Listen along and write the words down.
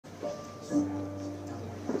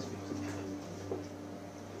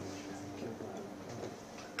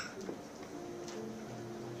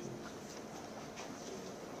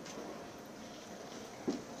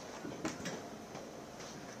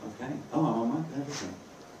everything.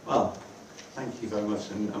 Well, thank you very much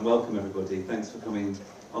and welcome everybody. Thanks for coming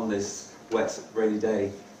on this wet, rainy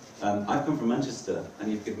day. I've come from Manchester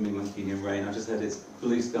and you've given me Mancunian rain. I just heard it's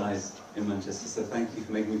blue skies in Manchester, so thank you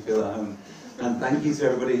for making me feel at home. And thank you to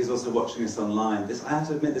everybody who's also watching us online. I have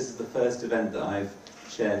to admit, this is the first event that I've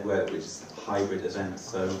chaired which is a hybrid event,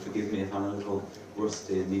 so forgive me if I'm a little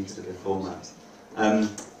rusty and new to the format.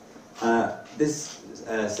 This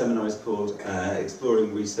seminar is called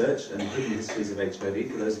Exploring Research and Hidden Histories of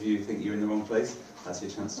HIV. For those of you who think you're in the wrong place, that's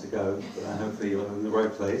your chance to go, but hopefully you're in the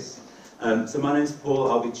right place. So my name's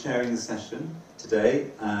Paul, I'll be chairing the session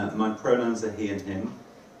today. My pronouns are he and him.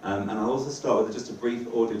 And I'll also start with just a brief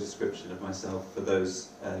audio description of myself for those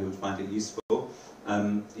who would find it useful.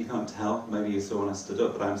 You can't tell, maybe you saw when I stood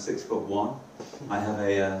up, but I'm 6'1". I have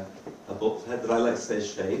a bald head that I like to say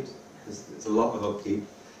is shaved, because it's a lot of upkeep.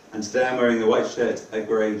 And today I'm wearing a white shirt, a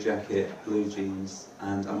grey jacket, blue jeans,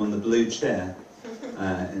 and I'm on the blue chair,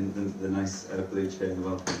 in the nice blue chair in the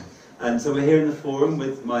Wellcome. And so we're here in the forum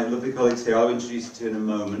with my lovely colleagues here. I'll introduce you to in a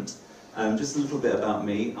moment. Just a little bit about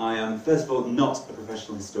me. I am, first of all, not a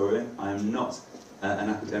professional historian. I am not an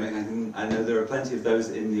academic. I know there are plenty of those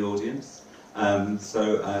in the audience.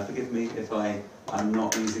 So forgive me if I'm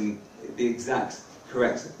not using the exact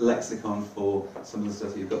correct lexicon for some of the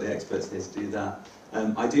stuff. You've got the experts here to do that.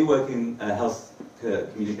 I do work in health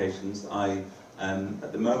communications.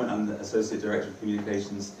 At the moment, I'm the Associate Director of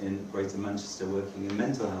Communications in Greater Manchester, working in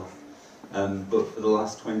mental health. But for the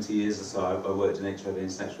last 20 years or so, I worked in HIV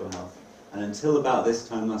and sexual health. And until about this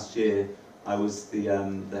time last year, I was the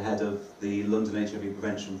head of the London HIV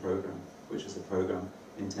Prevention Programme, which was a programme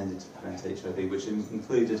intended to prevent HIV, which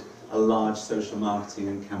included a large social marketing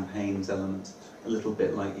and campaigns element, a little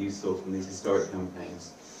bit like you saw from these historic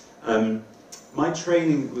campaigns. My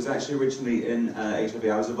training was actually originally in HIV.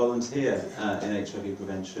 I was a volunteer in HIV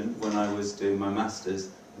prevention when I was doing my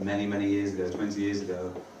master's many, many years ago, 20 years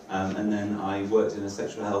ago. And then I worked in a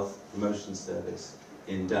sexual health promotion service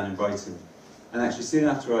down in Brighton. And actually soon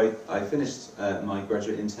after I finished my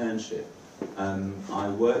graduate internship, I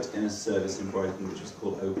worked in a service in Brighton which was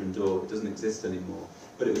called Open Door. It doesn't exist anymore.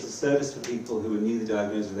 But it was a service for people who were newly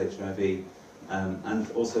diagnosed with HIV,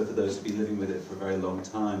 and also for those who've been living with it for a very long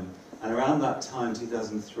time. And around that time,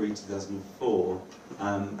 2003, 2004,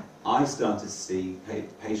 I started to see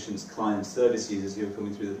patients, clients, service users who were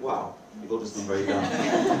coming through the, wow, you've all just done very dark.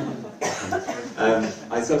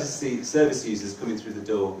 I started to see service users coming through the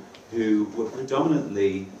door who were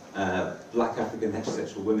predominantly black African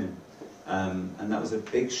heterosexual women. And that was a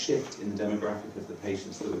big shift in the demographic of the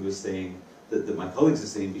patients that we were seeing, that my colleagues were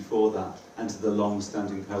seeing before that, and to the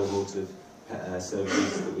long-standing cohort of service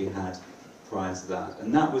users that we had prior to that.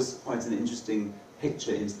 And that was quite an interesting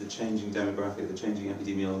picture into the changing demographic, the changing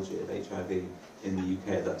epidemiology of HIV in the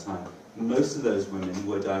UK at that time. Most of those women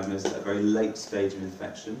were diagnosed at a very late stage of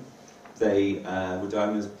infection. They were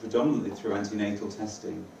diagnosed predominantly through antenatal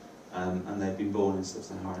testing, and they'd been born in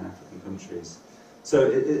sub-Saharan African countries.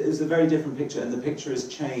 So it was a very different picture, and the picture has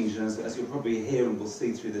changed, and as you'll probably hear and will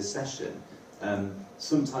see through this session,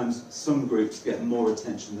 sometimes some groups get more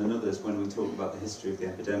attention than others when we talk about the history of the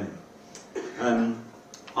epidemic.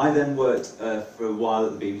 I then worked for a while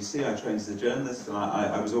at the BBC. I trained as a journalist, and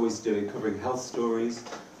I was always covering health stories.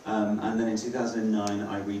 And then in 2009,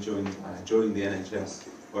 I joined the NHS,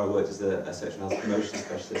 where I worked as a sexual health promotion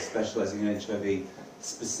specialist, specialising in HIV,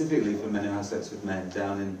 specifically for men who have sex with men,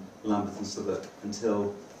 down in Lambeth and Southwark,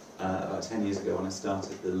 until about 10 years ago when I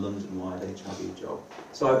started the London-wide HIV job.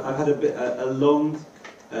 So I've had a long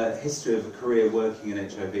history of a career working in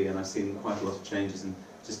HIV, and I've seen quite a lot of changes. And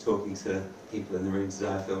just talking to people in the room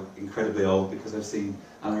today, I feel incredibly old because I've seen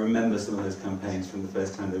and I remember some of those campaigns from the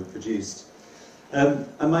first time they were produced. And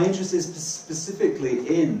my interest is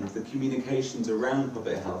specifically in the communications around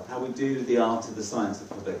public health, how we do the art of the science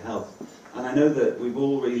of public health. And I know that we've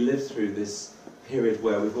all really lived through this period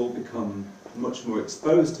where we've all become much more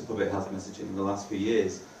exposed to public health messaging in the last few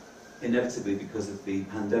years, inevitably because of the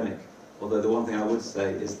pandemic. Although the one thing I would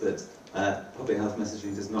say is that public health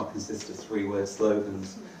messaging does not consist of three-word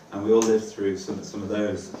slogans, and we all lived through some of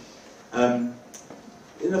those.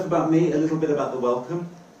 Enough about me, a little bit about the Wellcome.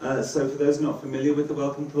 So for those not familiar with the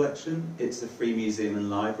Wellcome Collection, it's a free museum and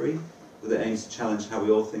library that aims to challenge how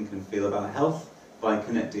we all think and feel about health by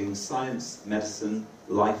connecting science, medicine,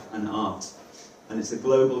 life and art. And it's a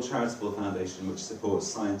global charitable foundation which supports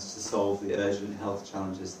science to solve the urgent health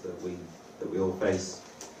challenges that we all face.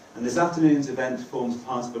 And this afternoon's event forms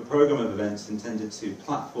part of a programme of events intended to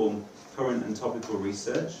platform current and topical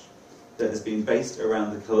research that has been based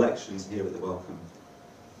around the collections here at the Wellcome.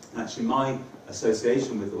 Actually, my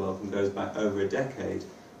association with the Wellcome goes back over a decade,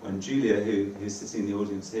 when Julia, who's sitting in the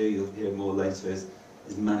audience here, you'll hear more later, is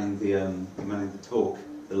manning the talk,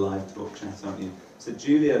 the live talk chat, aren't you? So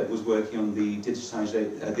Julia was working on the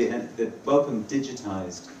the Wellcome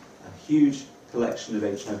digitised a huge collection of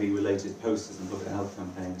HIV-related posters and public health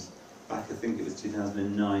campaigns back, I think it was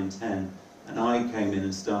 2009-10, and I came in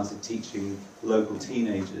and started teaching local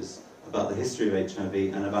teenagers about the history of HIV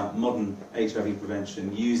and about modern HIV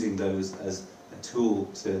prevention, using those as a tool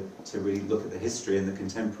to really look at the history and the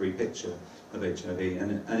contemporary picture of HIV.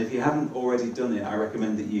 And if you haven't already done it, I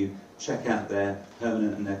recommend that you check out their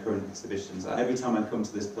permanent and their current exhibitions. Every time I come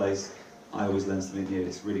to this place, I always learn something new.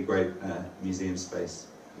 It's a really great museum space.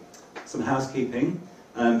 Some housekeeping.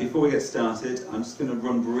 Before we get started, I'm just going to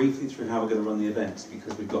run briefly through how we're going to run the event,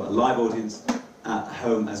 because we've got a live audience at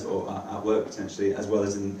home or at work potentially, as well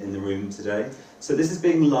as in the room today. So this is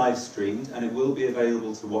being live streamed, and it will be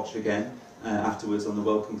available to watch again afterwards on the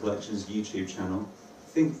Wellcome Collection's YouTube channel. I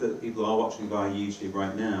think that people are watching via YouTube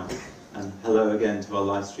right now. And hello again to our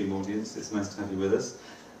live stream audience. It's nice to have you with us.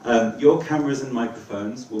 Your cameras and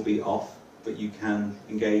microphones will be off, but you can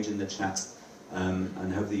engage in the chat,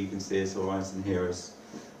 and hopefully you can see us all right and hear us.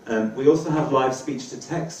 We also have live speech to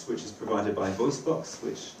text, which is provided by VoiceBox,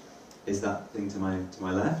 which is that thing to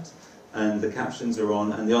my left, and the captions are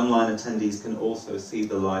on, and the online attendees can also see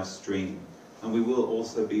the live stream. And we will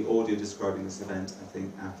also be audio describing this event, I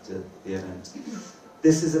think, after the event.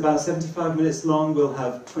 This is about 75 minutes long. We'll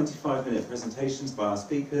have 25-minute presentations by our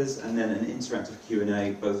speakers, and then an interactive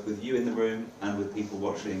Q&A, both with you in the room and with people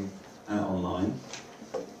watching online.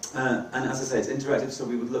 And as I say, it's interactive, so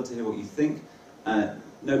we would love to hear what you think.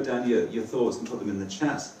 Note down your thoughts and put them in the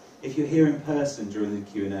chat. If you're here in person during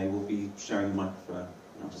the Q&A, we'll be sharing the microphone,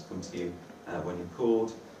 and I'll just come to you when you're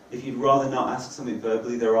called. If you'd rather not ask something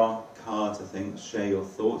verbally, there are cards, I think, share your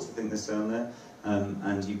thoughts, I think they're down there,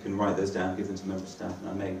 and you can write those down, give them to member staff, and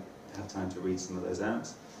I may have time to read some of those out.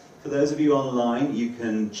 For those of you online, you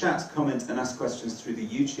can chat, comment, and ask questions through the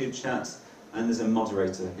YouTube chat, and there's a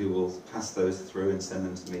moderator who will pass those through and send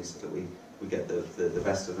them to me so that we get the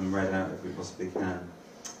best of them read out if we possibly can.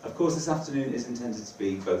 Of course, this afternoon is intended to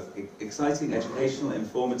be both exciting, educational,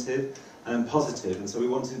 informative, and positive, and so we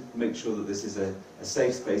want to make sure that this is a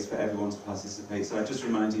safe space for everyone to participate. So I just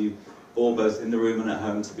remind you all, both in the room and at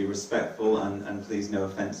home, to be respectful, and please no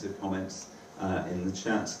offensive comments in the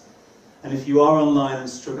chat. And if you are online and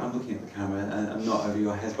struggling, I'm looking at the camera, and I'm not over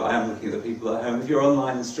your heads, but I am looking at the people at home. If you're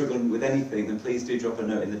online and struggling with anything, then please do drop a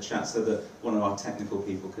note in the chat so that one of our technical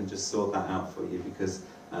people can just sort that out for you, because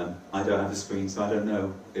I don't have a screen, so I don't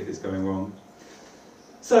know if it's going wrong.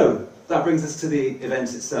 So, that brings us to the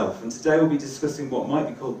event itself, and today we'll be discussing what might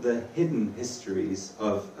be called the hidden histories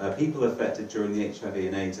of people affected during the HIV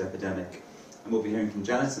and AIDS epidemic. And we'll be hearing from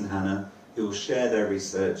Janet and Hannah, who will share their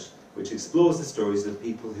research, which explores the stories of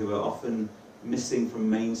people who are often missing from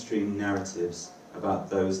mainstream narratives about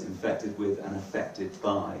those infected with and affected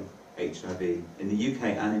by HIV. In the UK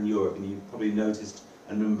and in Europe, and you've probably noticed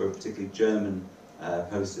a number of particularly German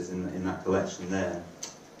posters in that collection there.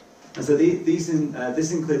 And so this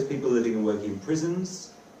includes people living and working in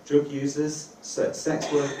prisons, drug users,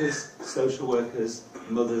 sex workers, social workers,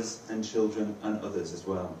 mothers and children, and others as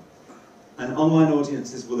well. And online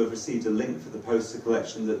audiences will have received a link for the poster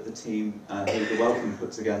collection that the team here at the Wellcome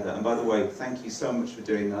put together. And by the way, thank you so much for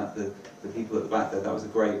doing that. The people at the back there, that was a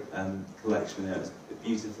great collection. It was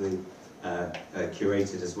beautifully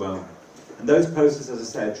curated as well. And those posters, as I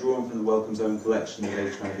say, are drawn from the Wellcome's own collection of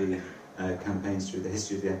HIV campaigns through the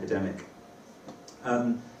history of the epidemic.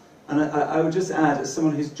 And I would just add, as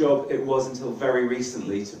someone whose job it was until very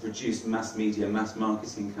recently to produce mass media, mass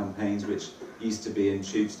marketing campaigns, which used to be in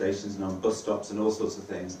tube stations and on bus stops and all sorts of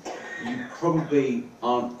things, you probably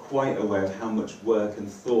aren't quite aware of how much work and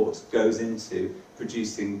thought goes into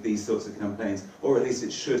producing these sorts of campaigns, or at least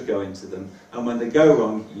it should go into them. And when they go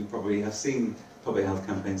wrong, you probably have seen public health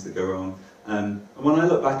campaigns that go wrong. And when I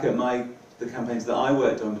look back at the campaigns that I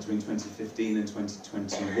worked on between 2015 and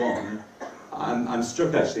 2021, I'm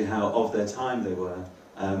struck actually how of their time they were,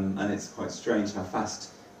 and it's quite strange how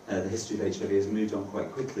fast the history of HIV has moved on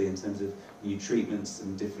quite quickly in terms of new treatments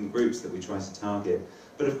and different groups that we try to target.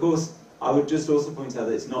 But of course, I would just also point out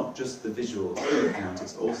that it's not just the visuals that count,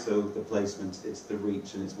 it's also the placement, it's the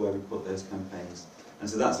reach, and it's where we put those campaigns. And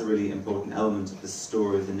so that's a really important element of the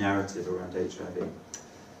story, of the narrative around HIV.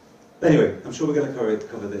 But anyway, I'm sure we're going to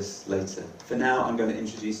cover this later. For now, I'm going to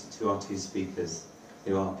introduce you to our two speakers,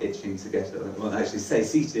 who are itching to get, well, actually stay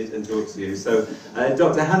seated and talk to you. So,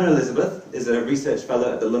 Dr. Hannah Elizabeth is a research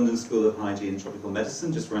fellow at the London School of Hygiene and Tropical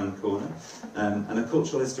Medicine, just around the corner, and a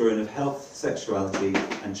cultural historian of health, sexuality,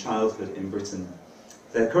 and childhood in Britain.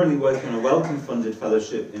 They're currently working on a Wellcome-funded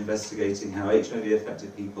fellowship investigating how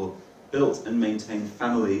HIV-affected people built and maintained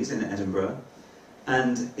families in Edinburgh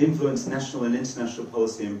and influenced national and international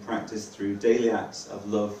policy and practice through daily acts of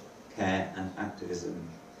love, care and activism.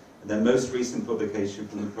 Their most recent publication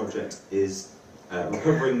from the project is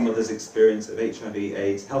Recovering Mothers' Experience of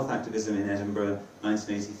HIV/AIDS Health Activism in Edinburgh,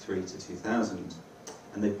 1983 to 2000.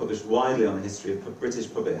 And they published widely on the history of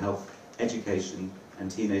British public health, education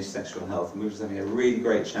and teenage sexual health. And we were just having a really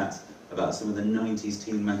great chat about some of the 90s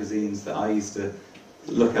teen magazines that I used to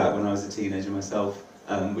look at when I was a teenager myself,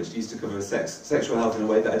 which used to cover sexual health in a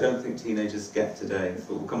way that I don't think teenagers get today.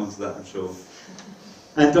 But we'll come on to that, I'm sure.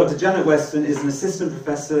 And Dr. Janet Weston is an assistant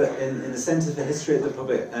professor in the Centre for History at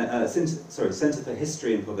the Centre for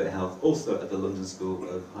History and Public Health, also at the London School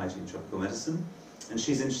of Hygiene and Tropical Medicine. And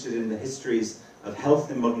she's interested in the histories of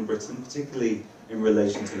health in modern Britain, particularly in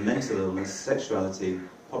relation to mental illness, sexuality,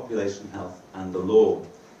 population health, and the law.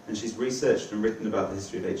 And she's researched and written about the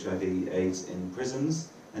history of HIV/AIDS in prisons,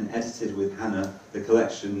 and edited with Hannah the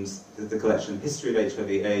collection History of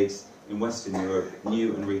HIV/AIDS in Western Europe,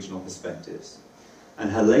 New and Regional Perspectives. And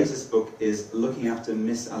her latest book is Looking After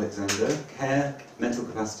Miss Alexander, Care, Mental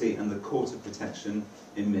Capacity and the Court of Protection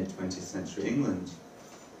in Mid-20th Century England.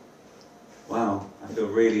 Wow, I feel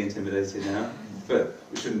really intimidated now, but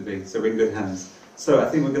we shouldn't be, so we're in good hands. So I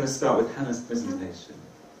think we're going to start with Hannah's presentation.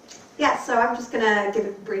 Yeah, so I'm just going to give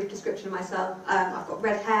a brief description of myself. I've got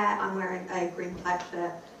red hair, I'm wearing a green plaid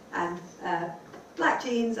shirt and black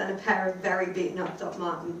jeans and a pair of very beaten up Doc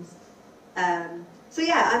Martens. So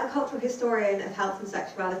yeah, I'm a cultural historian of health and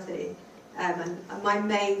sexuality, and my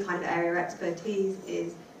main kind of area of expertise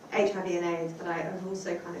is HIV and AIDS, but I have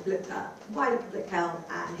also kind of looked at wider public health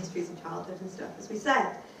and histories of childhood and stuff, as we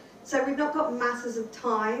said. So we've not got masses of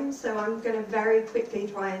time, so I'm going to very quickly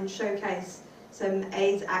try and showcase some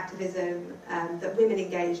AIDS activism that women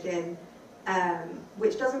engaged in,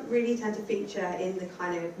 which doesn't really tend to feature in the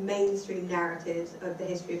kind of mainstream narratives of the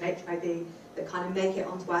history of HIV that kind of make it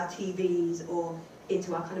onto our TVs or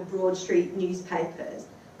into our kind of Broad Street newspapers.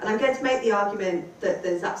 And I'm going to make the argument that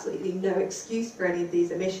there's absolutely no excuse for any of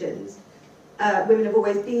these omissions. Women have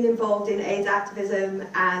always been involved in AIDS activism,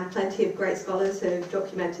 and plenty of great scholars have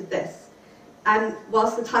documented this. And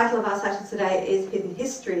whilst the title of our session today is Hidden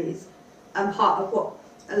Histories, and part of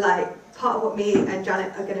what me and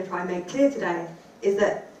Janet are going to try and make clear today is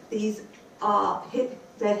that these are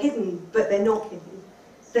they're hidden, but they're not hidden.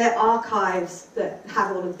 They're archives that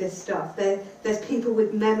have all of this stuff. There's people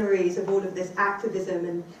with memories of all of this activism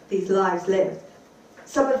and these lives lived.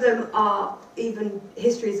 Some of them are even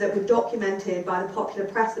histories that were documented by the popular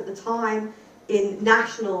press at the time in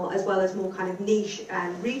national as well as more kind of niche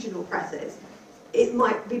and regional presses. It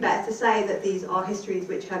might be better to say that these are histories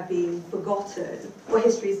which have been forgotten, or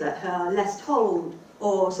histories that are less told,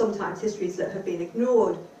 or sometimes histories that have been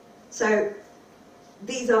ignored. So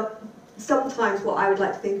these are sometimes what I would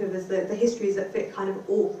like to think of as the histories that fit kind of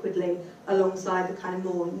awkwardly alongside the kind of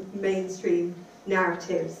more mainstream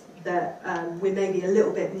narratives that we're maybe a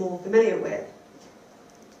little bit more familiar with.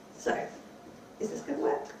 So, is this going to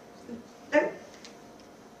work? No?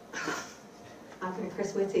 I'm going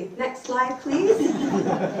Chris Whitty. Next slide, please.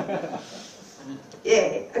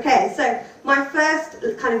 Yeah. Okay, so my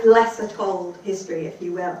first kind of lesser told history, if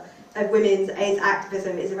you will, of women's AIDS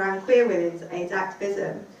activism is around queer women's AIDS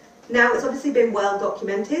activism. Now, it's obviously been well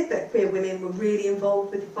documented that queer women were really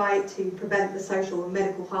involved with the fight to prevent the social and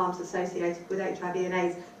medical harms associated with HIV and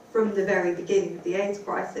AIDS from the very beginning of the AIDS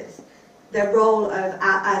crisis. Their role as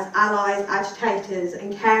allies, agitators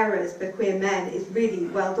and carers for queer men is really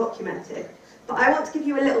well documented. But I want to give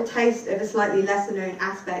you a little taste of a slightly lesser known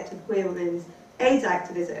aspect of queer women's AIDS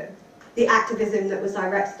activism, the activism that was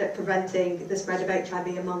directed at preventing the spread of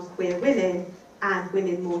HIV among queer women and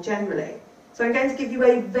women more generally. So I'm going to give you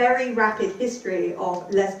a very rapid history of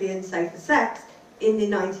lesbian safer sex in the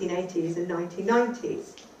 1980s and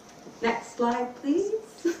 1990s. Next slide, please.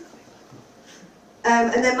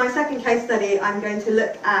 And then my second case study, I'm going to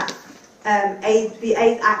look at the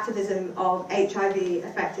AIDS activism of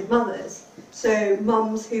HIV-affected mothers. So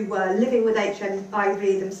mums who were living with HIV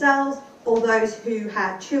themselves, or those who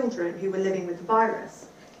had children who were living with the virus.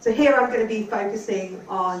 So here I'm going to be focusing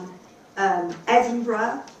on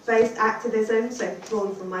Edinburgh-based activism, so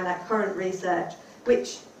drawn from my current research,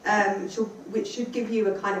 which should give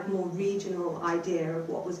you a kind of more regional idea of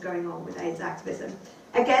what was going on with AIDS activism.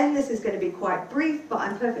 Again, this is going to be quite brief, but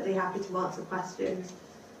I'm perfectly happy to answer questions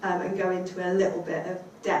and go into a little bit of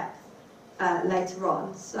depth later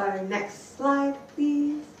on. So next slide,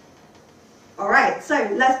 please. Alright, so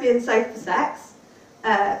lesbian safer sex.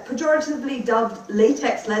 pejoratively dubbed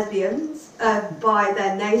latex lesbians by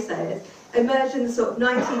their naysayers, emerged in the sort of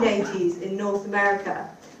 1980s in North America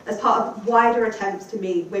as part of wider attempts to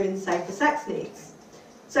meet women's safer sex needs.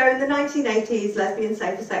 So in the 1980s, lesbian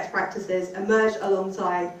safer sex practices emerged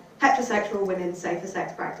alongside heterosexual women's safer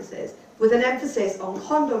sex practices, with an emphasis on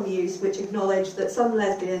condom use, which acknowledged that some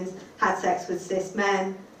lesbians had sex with cis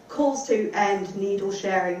men, calls to end needle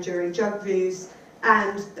sharing during drug use,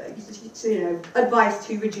 and advice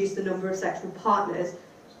to reduce the number of sexual partners.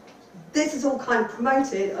 This is all kind of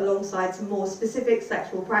promoted alongside some more specific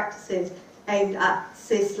sexual practices aimed at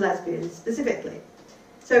cis lesbians specifically.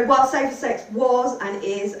 So while safer sex was and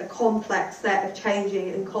is a complex set of changing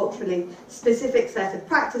and culturally specific set of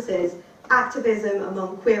practices, activism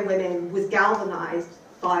among queer women was galvanised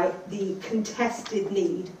by the contested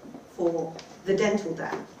need for the dental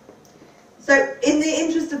dam. So in the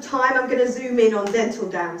interest of time, I'm going to zoom in on dental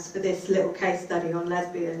dams for this little case study on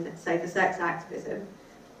lesbian safer sex activism.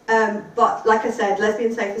 But like I said,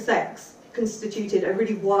 lesbian safer sex constituted a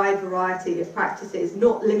really wide variety of practices,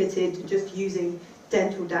 not limited to just using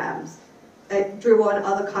dental dams. It drew on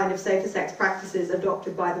other kind of safer sex practices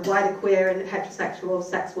adopted by the wider queer and heterosexual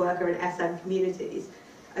sex worker and SM communities.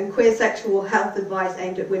 And queer sexual health advice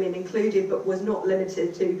aimed at women included, but was not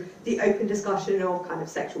limited to the open discussion of kind of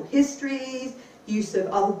sexual histories, use of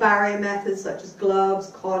other barrier methods such as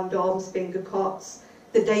gloves, condoms, finger cots,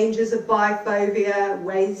 the dangers of biphobia,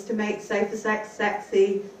 ways to make safer sex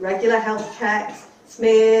sexy, regular health checks,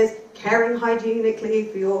 smears, caring hygienically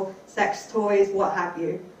for your sex toys, what have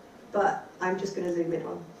you. But I'm just going to zoom in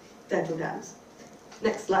on dental dams.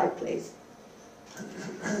 Next slide, please.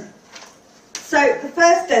 So the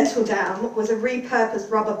first dental dam was a repurposed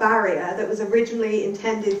rubber barrier that was originally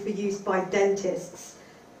intended for use by dentists,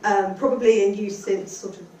 probably in use since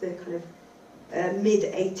sort of the kind of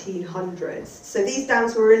mid-1800s. So these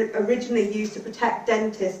dams were originally used to protect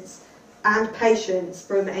dentists and patients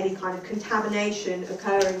from any kind of contamination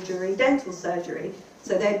occurring during dental surgery.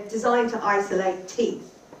 So they're designed to isolate teeth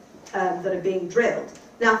that are being drilled.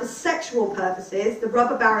 Now, for sexual purposes, the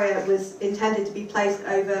rubber barrier was intended to be placed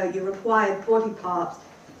over your required body parts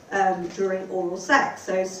during oral sex,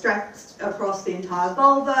 so stretched across the entire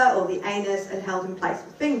vulva or the anus and held in place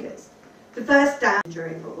with fingers. The first dam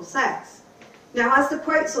during oral sex. Now, as the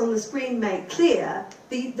quotes on the screen make clear,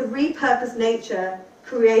 the repurposed nature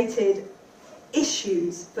created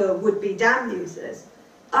issues for would-be dam users.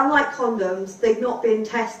 Unlike condoms, they've not been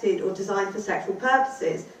tested or designed for sexual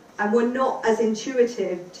purposes, and were not as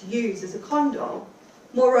intuitive to use as a condom.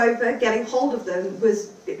 Moreover, getting hold of them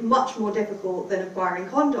was much more difficult than acquiring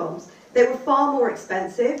condoms. They were far more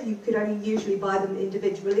expensive. You could only usually buy them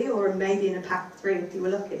individually or maybe in a pack of 3 if you were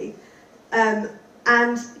lucky.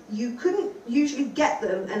 And you couldn't usually get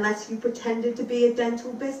them unless you pretended to be a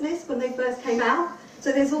dental business when they first came out.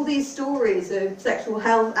 So there's all these stories of sexual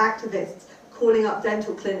health activists calling up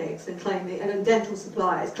dental clinics and claiming, and dental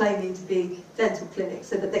suppliers claiming to be dental clinics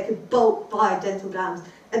so that they could bulk buy dental dams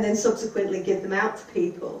and then subsequently give them out to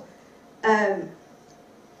people.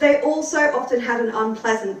 They also often had an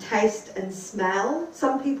unpleasant taste and smell.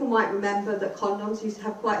 Some people might remember that condoms used to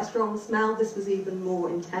have quite a strong smell. This was even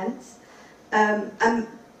more intense. And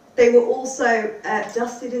they were also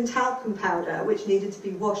dusted in talcum powder, which needed to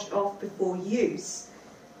be washed off before use.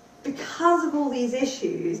 Because of all these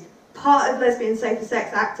issues, part of lesbian safer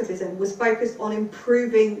sex activism was focused on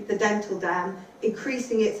improving the dental dam,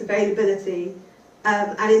 increasing its availability,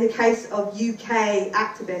 and in the case of UK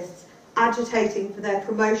activists, agitating for their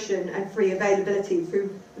promotion and free availability through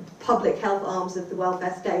the public health arms of the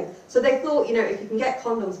welfare state. So they thought, you know, if you can get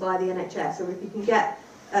condoms via the NHS, or if you can get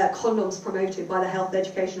condoms promoted by the Health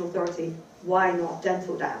Education Authority, why not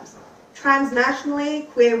dental dams? Transnationally,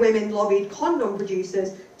 queer women lobbied condom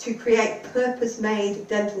producers to create purpose-made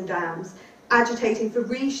dental dams, agitating for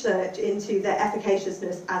research into their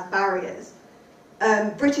efficaciousness as barriers.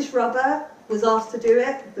 British Rubber was asked to do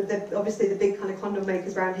it, but obviously the big kind of condom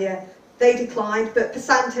makers around here, they declined, but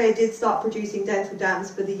Passante did start producing dental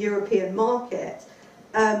dams for the European market,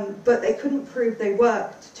 but they couldn't prove they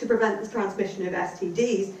worked to prevent the transmission of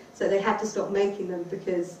STDs, so they had to stop making them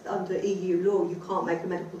because under EU law you can't make a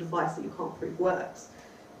medical device that you can't prove works.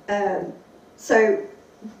 So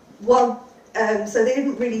they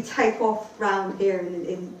didn't really take off round here,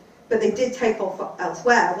 but they did take off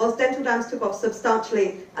elsewhere. Whilst dental dams took off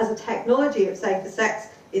substantially as a technology of safer sex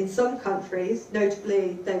in some countries,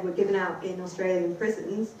 notably they were given out in Australian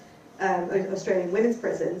prisons, Australian women's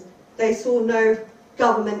prisons, they saw no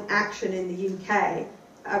government action in the UK.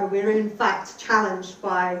 We were in fact challenged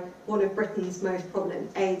by one of Britain's most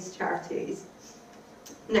prominent AIDS charities.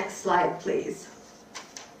 Next slide, please.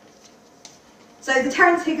 So the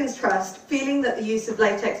Terence Higgins Trust, feeling that the use of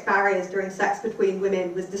latex barriers during sex between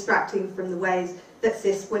women was distracting from the ways that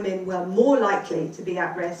cis women were more likely to be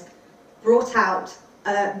at risk, brought out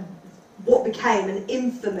what became an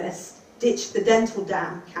infamous Ditch the Dental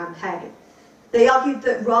Dam campaign. They argued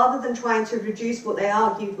that rather than trying to reduce what they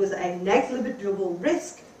argued was a negligible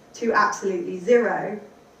risk to absolutely zero,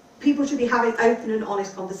 people should be having open and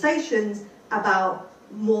honest conversations about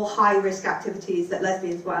more high-risk activities that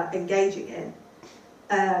lesbians were engaging in.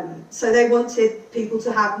 So they wanted people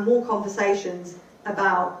to have more conversations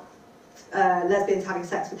about lesbians having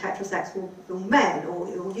sex with heterosexual men,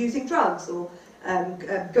 or using drugs, or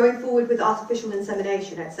going forward with artificial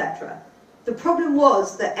insemination, etc. The problem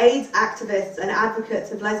was that AIDS activists and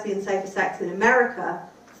advocates of lesbian safer sex in America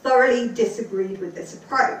thoroughly disagreed with this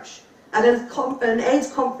approach. At an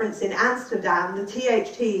AIDS conference in Amsterdam, the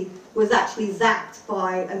THT was actually zapped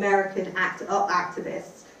by American ACT UP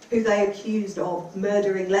activists who they accused of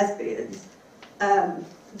murdering lesbians.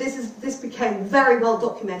 This became very well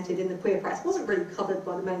documented in the queer press. It wasn't really covered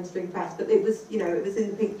by the mainstream press, but it was, it was in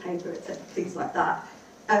the pink paper, etc., things like that,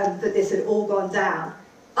 that this had all gone down.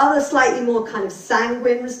 Other slightly more kind of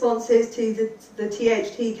sanguine responses to the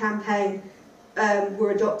THT campaign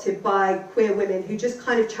were adopted by queer women who just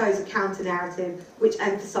kind of chose a counter-narrative which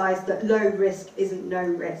emphasised that low risk isn't no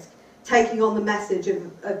risk, taking on the message of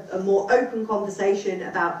a more open conversation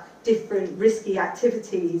about different risky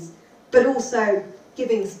activities, but also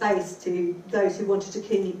giving space to those who wanted to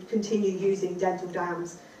continue using dental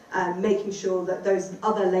dams, making sure that those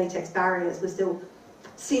other latex barriers were still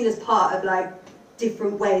seen as part of like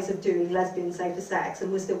different ways of doing lesbian safer sex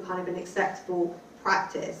and was still kind of an acceptable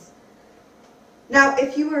practice. Now,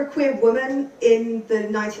 if you were a queer woman in the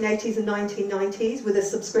 1980s and 1990s with a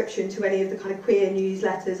subscription to any of the kind of queer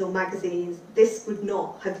newsletters or magazines, this would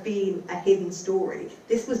not have been a hidden story.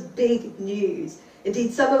 This was big news.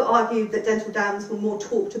 Indeed, some have argued that dental dams were more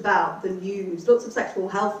talked about than used. Lots of sexual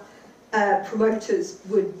health promoters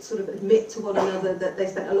would sort of admit to one another that they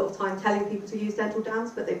spent a lot of time telling people to use dental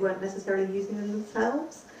dams, but they weren't necessarily using them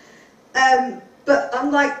themselves. But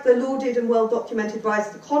unlike the lauded and well-documented rise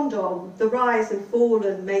of the condom, the rise and fall,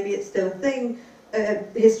 and maybe it's still a thing, the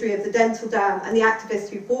history of the dental dam and the activists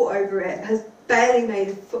who fought over it has barely made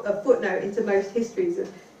a footnote into most histories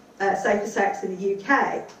of safer sex in the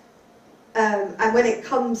UK. And when it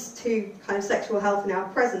comes to kind of sexual health in our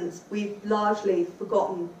presence, we've largely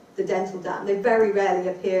forgotten the dental dam. They very rarely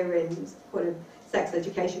appear in kind of sex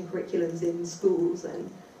education curriculums in schools, and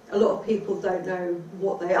a lot of people don't know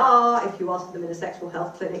what they are. If you ask them in a sexual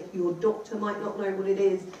health clinic, your doctor might not know what it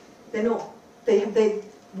is.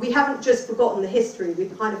 We haven't just forgotten the history,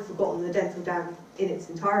 we've kind of forgotten the dental dam in its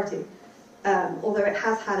entirety. Although it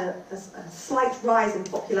has had a slight rise in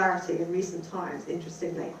popularity in recent times,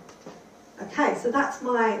 interestingly. Okay, so that's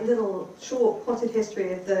my little short potted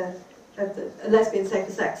history of the lesbian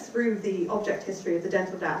safer sex through the object history of the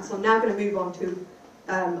dental dam. So I'm now going to move on to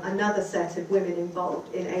another set of women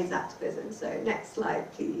involved in AIDS activism. So next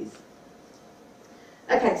slide, please.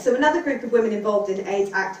 Okay, so another group of women involved in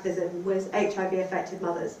AIDS activism was HIV-affected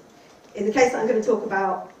mothers. In the case that I'm going to talk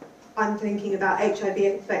about, I'm thinking about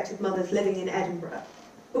HIV-affected mothers living in Edinburgh.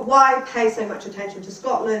 But why pay so much attention to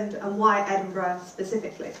Scotland, and why Edinburgh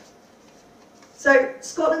specifically? So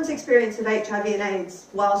Scotland's experience of HIV and AIDS,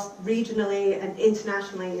 whilst regionally and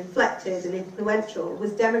internationally inflected and influential,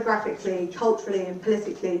 was demographically, culturally and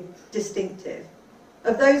politically distinctive.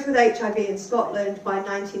 Of those with HIV in Scotland by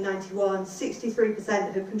 1991,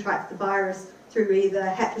 63% had contracted the virus through either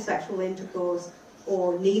heterosexual intercourse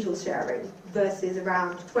or needle sharing, versus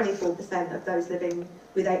around 24% of those living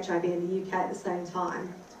with HIV in the UK at the same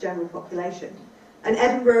time, the general population. And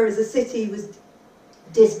Edinburgh as a city was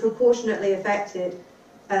disproportionately affected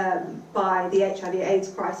by the HIV/AIDS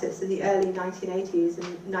crisis in the early 1980s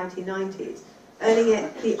and 1990s, earning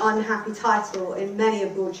it the unhappy title in many a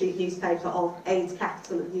broadsheet newspaper of AIDS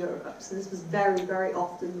capital of Europe. So this was very, very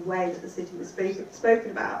often the way that the city was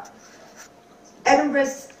spoken about.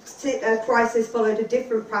 Edinburgh's crisis followed a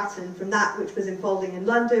different pattern from that which was unfolding in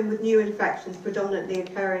London, with new infections predominantly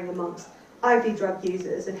occurring amongst IV drug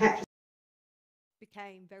users and heterosexual.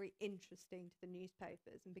 Became very interesting to the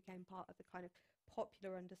newspapers and became part of the kind of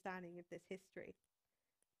popular understanding of this history.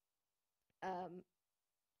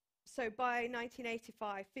 So by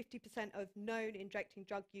 1985, 50% of known injecting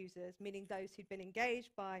drug users, meaning those who'd been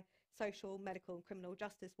engaged by social, medical and criminal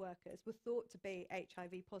justice workers, were thought to be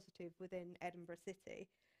HIV positive within Edinburgh City.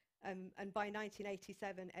 And by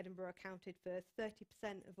 1987, Edinburgh accounted for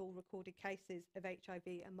 30% of all recorded cases of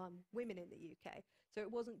HIV among women in the UK. So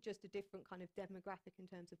it wasn't just a different kind of demographic in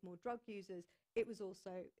terms of more drug users, it was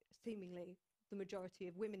also seemingly the majority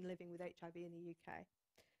of women living with HIV in the UK.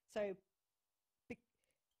 So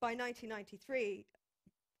by 1993,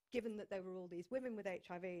 given that there were all these women with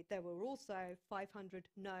HIV, there were also 500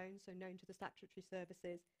 known, so known to the statutory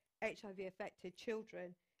services, HIV-affected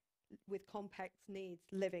children with complex needs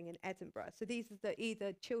living in Edinburgh. So these are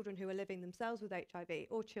either children who are living themselves with HIV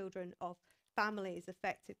or children of families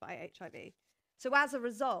affected by HIV. So as a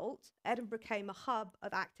result, Edinburgh became a hub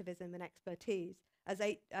of activism and expertise as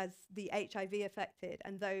the HIV-affected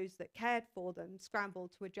and those that cared for them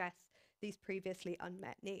scrambled to address these previously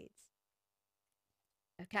unmet needs.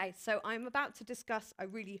 Okay, so I'm about to discuss a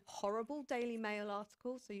really horrible Daily Mail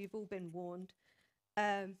article, so you've all been warned.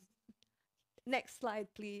 Next slide,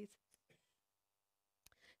 please.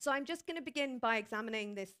 So I'm just going to begin by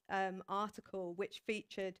examining this article, which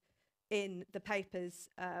featured in the paper's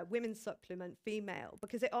women's supplement, Female,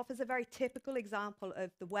 because it offers a very typical example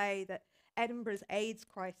of the way that Edinburgh's AIDS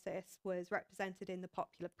crisis was represented in the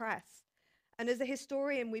popular press. And as a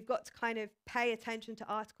historian, we've got to kind of pay attention to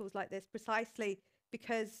articles like this precisely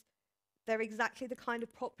because they're exactly the kind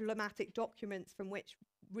of problematic documents from which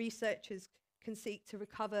researchers can seek to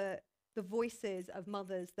recover the voices of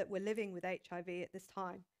mothers that were living with HIV at this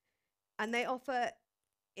time. And they offer,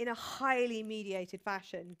 in a highly mediated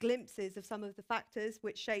fashion, glimpses of some of the factors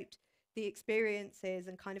which shaped the experiences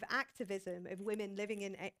and kind of activism of women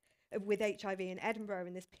living with HIV in Edinburgh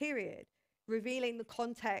in this period, revealing the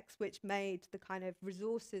context which made the kind of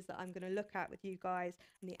resources that I'm going to look at with you guys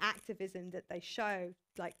and the activism that they show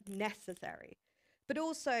like necessary. But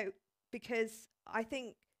also because I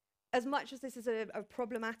think as much as this is a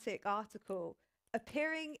problematic article,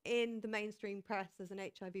 appearing in the mainstream press as an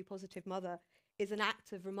HIV positive mother is an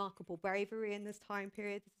act of remarkable bravery in this time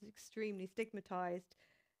period. This is extremely stigmatized.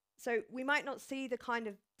 So we might not see the kind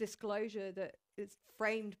of disclosure that is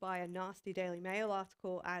framed by a nasty Daily Mail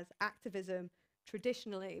article as activism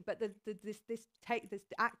traditionally, but this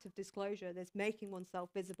act of disclosure, this making oneself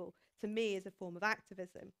visible, to me is a form of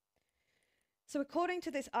activism. So according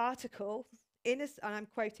to this article, and I'm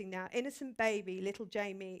quoting now, innocent baby, little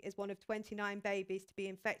Jamie, is one of 29 babies to be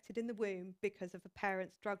infected in the womb because of a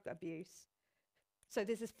parent's drug abuse. So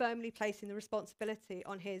this is firmly placing the responsibility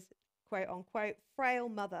on his quote-unquote frail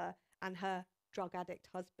mother and her drug addict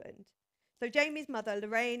husband. So Jamie's mother,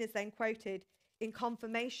 Lorraine, is then quoted in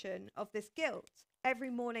confirmation of this guilt. Every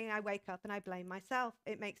morning I wake up and I blame myself.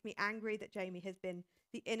 It makes me angry that Jamie has been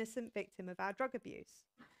the innocent victim of our drug abuse.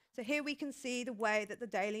 So here we can see the way that the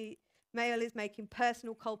Daily Mail is making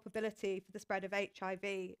personal culpability for the spread of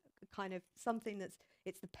HIV kind of something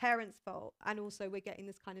it's the parents' fault, and also we're getting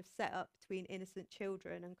this kind of setup between innocent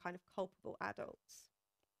children and kind of culpable adults.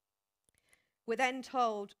 We're then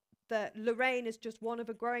told that Lorraine is just one of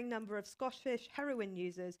a growing number of Scottish heroin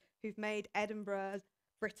users who've made Edinburgh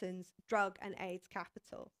Britain's drug and AIDS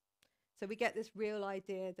capital. So we get this real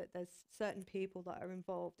idea that there's certain people that are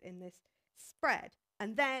involved in this spread.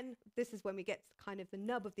 And then this is when we get to kind of the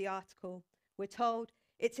nub of the article. We're told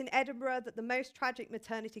it's in Edinburgh that the most tragic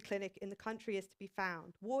maternity clinic in the country is to be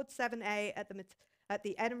found. Ward 7A at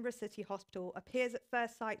the Edinburgh City Hospital appears at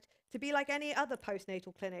first sight to be like any other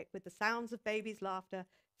postnatal clinic, with the sounds of babies' laughter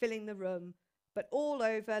filling the room, but all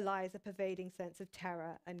over lies a pervading sense of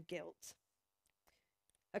terror and guilt.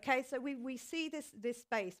 Okay, so we see this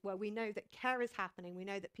space where we know that care is happening, we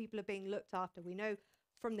know that people are being looked after, we know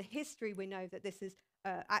from the history, we know that this is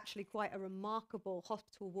actually quite a remarkable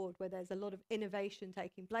hospital ward where there's a lot of innovation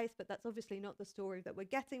taking place, but that's obviously not the story that we're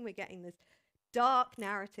getting. We're getting this dark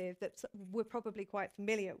narrative that we're probably quite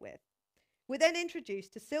familiar with. We're then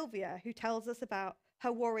introduced to Sylvia, who tells us about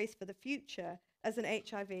her worries for the future as an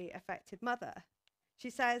HIV-affected mother. She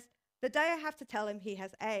says, "The day I have to tell him he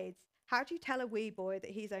has AIDS, how do you tell a wee boy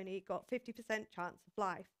that he's only got 50% chance of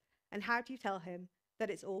life? And how do you tell him that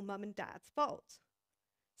it's all mum and dad's fault?"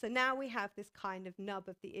 So now we have this kind of nub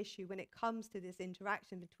of the issue when it comes to this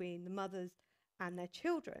interaction between the mothers and their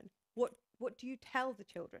children. What do you tell the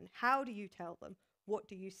children? How do you tell them? What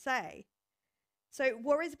do you say? So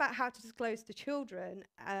worries about how to disclose to children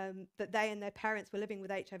that they and their parents were living with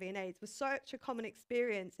HIV and AIDS was such a common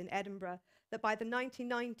experience in Edinburgh that by the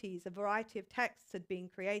 1990s, a variety of texts had been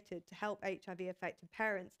created to help HIV-affected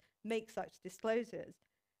parents make such disclosures.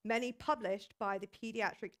 Many published by the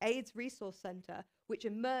Paediatric AIDS Resource Centre, which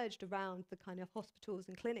emerged around the kind of hospitals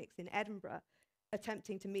and clinics in Edinburgh,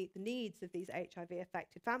 attempting to meet the needs of these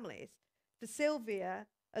HIV-affected families. For Sylvia,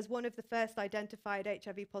 as one of the first identified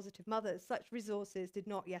HIV-positive mothers, such resources did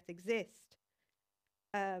not yet exist.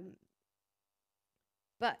 But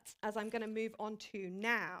as I'm going to move on to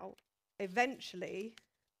now, eventually,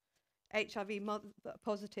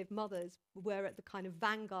 HIV-positive mothers were at the kind of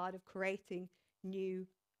vanguard of creating new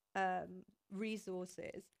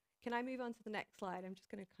resources. Can I move on to the next slide? I'm just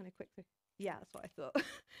going to kind of quickly. Yeah, that's what I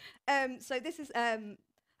thought. So this is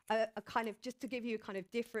a kind of, just to give you a kind of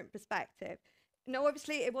different perspective. Now,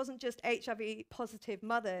 obviously, it wasn't just HIV positive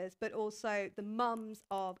mothers, but also the mums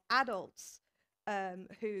of adults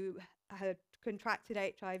who had contracted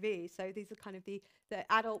HIV. So these are kind of the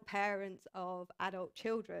adult parents of adult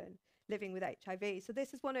children living with HIV. So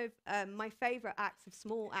this is one of my favorite acts of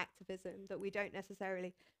small activism that we don't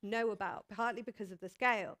necessarily know about, partly because of the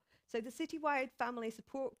scale. So the citywide family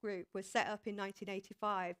support group was set up in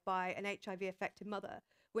 1985 by an HIV-affected mother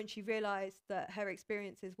when she realized that her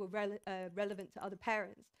experiences were relevant to other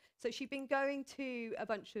parents. So she'd been going to a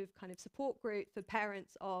bunch of kind of support groups for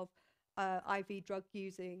parents of IV drug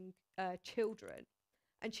using children.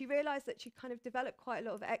 And she realized that she kind of developed quite a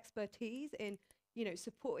lot of expertise in, you know,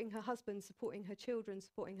 supporting her husband, supporting her children,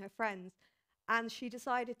 supporting her friends. And she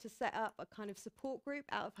decided to set up a kind of support group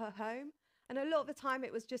out of her home. And a lot of the time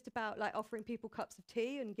it was just about like offering people cups of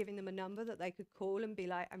tea and giving them a number that they could call and be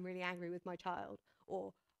like, I'm really angry with my child,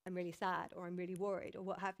 or I'm really sad, or I'm really worried, or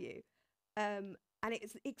what have you. And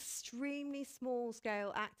it's extremely small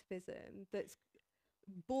scale activism that's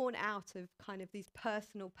born out of kind of these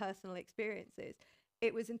personal experiences.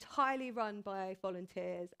 It was entirely run by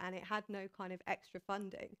volunteers and it had no kind of extra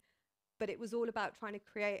funding, but it was all about trying to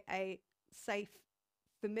create a safe,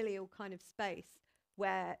 familial kind of space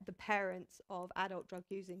where the parents of adult drug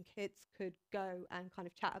using kids could go and kind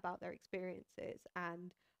of chat about their experiences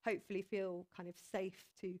and hopefully feel kind of safe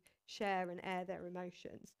to share and air their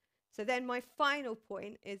emotions. So then my final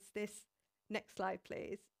point is this, next slide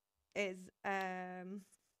please, is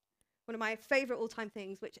one of my favorite all-time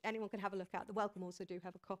things, which anyone can have a look at. The Wellcome also do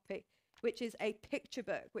have a copy, which is a picture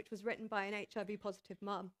book, which was written by an HIV positive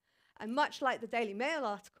mum. And much like the Daily Mail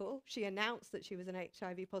article, she announced that she was an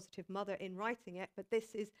HIV positive mother in writing it, but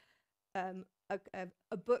this is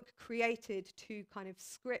a book created to kind of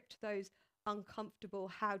script those uncomfortable,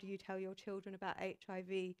 how do you tell your children about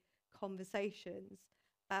HIV conversations.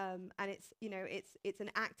 And it's, you know, it's an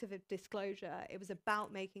act of disclosure. It was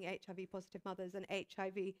about making HIV positive mothers and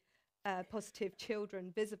HIV positive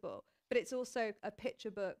children visible, but it's also a picture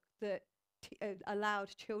book that allowed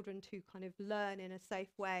children to kind of learn in a safe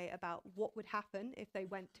way about what would happen if they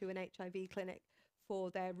went to an HIV clinic for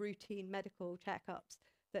their routine medical checkups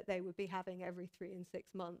that they would be having every 3 and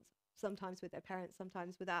 6 months, sometimes with their parents,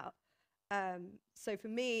 sometimes without. So for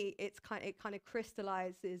me, it kind of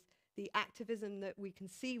crystallizes the activism that we can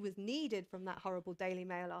see was needed from that horrible Daily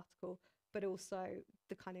Mail article, but also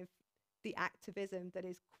the kind of the activism that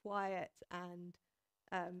is quiet and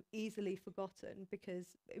easily forgotten because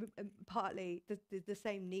partly the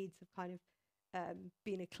same needs have kind of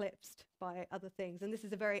been eclipsed by other things. And this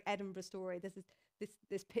is a very Edinburgh story.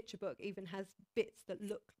 This picture book even has bits that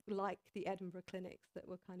look like the Edinburgh clinics that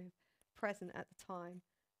were kind of present at the time.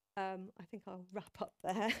 I think I'll wrap up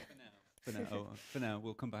there. For now,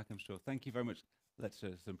 we'll come back, I'm sure. Thank you very much. Let's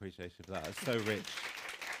show some appreciation for that. It's so rich.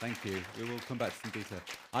 Thank you. We will come back to some detail.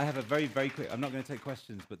 I have a very, very quick, I'm not going to take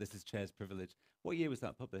questions, but this is Chair's privilege. What year was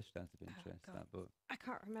that published, out of interest, that book? I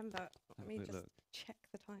can't remember. Let me just look. check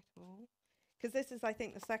the title. Because this is, I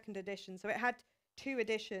think, the second edition. So it had 2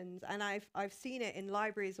 editions, and I've seen it in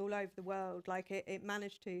libraries all over the world. Like it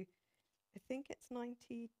managed to, I think it's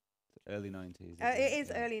 90. Early 90s. It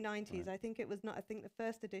is early 90s. Right. I think it was not. I think the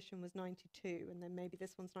first edition was 92, and then maybe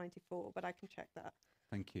this one's 94. But I can check that.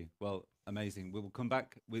 Thank you. Well, amazing. We will come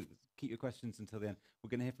back with, keep your questions until the end. We're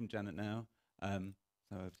going to hear from Janet now.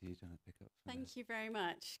 So over to you, Janet, pick up. Thank you very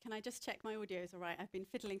much. Can I just check my audio is all right? I've been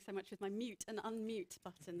fiddling so much with my mute and unmute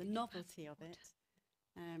button, the novelty of it.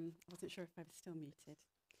 I wasn't sure if I was still muted.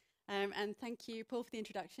 And thank you, Paul, for the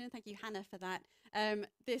introduction. Thank you, Hannah, for that.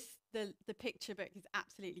 The picture book is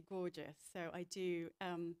absolutely gorgeous. So I do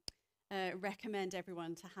recommend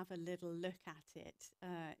everyone to have a little look at it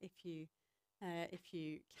if you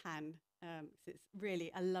can. It's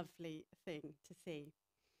really a lovely thing to see.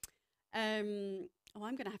 I'm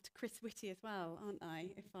going to have to Chris Whitty as well, aren't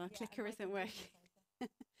I, if our clicker isn't working.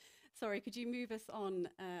 Sorry, could you move us on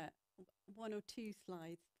 1 or 2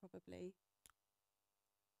 slides, probably?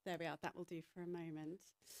 There we are, that will do for a moment.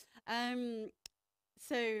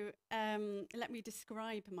 Let me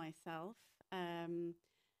describe myself. I'm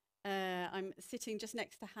sitting just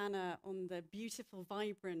next to Hannah on the beautiful,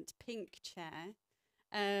 vibrant pink chair.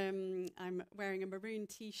 I'm wearing a maroon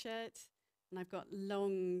t-shirt, and I've got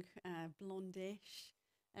long, blondish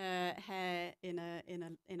hair in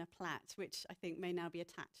a plait, which I think may now be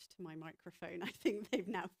attached to my microphone. I think they've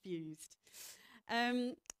now fused.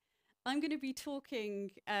 I'm going to be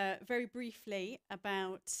talking very briefly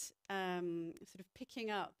about sort of picking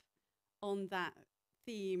up on that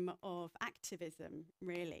theme of activism,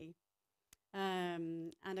 really,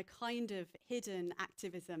 and a kind of hidden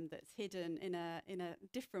activism that's hidden in a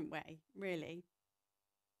different way, really.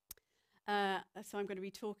 So I'm going to be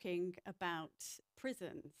talking about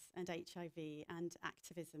prisons and HIV and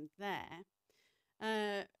activism there.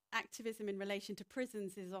 Activism in relation to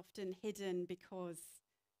prisons is often hidden because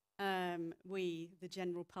we, the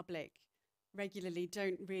general public, regularly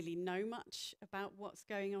don't really know much about what's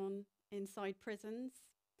going on inside prisons.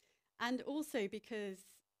 And also because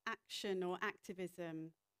action or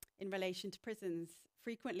activism in relation to prisons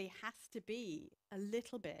frequently has to be a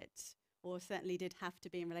little bit, or certainly did have to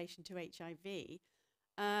be in relation to HIV,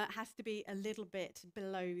 has to be a little bit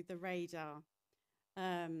below the radar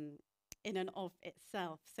in and of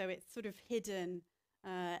itself. So it's sort of hidden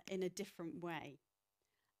in a different way.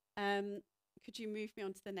 Could you move me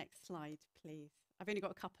on to the next slide, please? I've only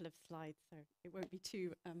got a couple of slides, so it won't be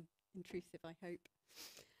too intrusive, I hope.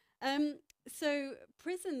 So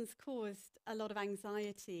prisons caused a lot of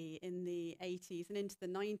anxiety in the 80s and into the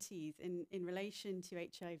 90s in relation to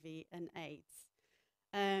HIV and AIDS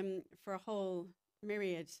for a whole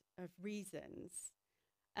myriad of reasons.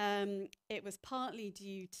 It was partly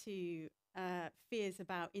due to fears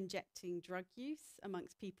about injecting drug use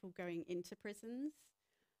amongst people going into prisons,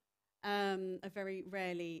 a very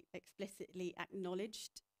rarely explicitly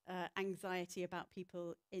acknowledged anxiety about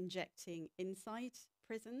people injecting inside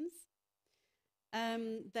prisons.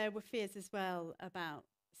 There were fears as well about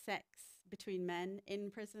sex between men in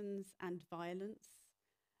prisons and violence,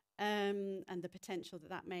 and the potential that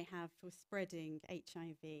that may have for spreading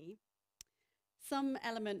HIV. Some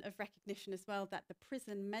element of recognition as well that the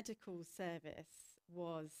prison medical service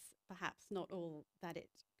was perhaps not all that it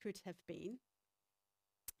could have been,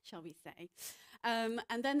 shall we say. And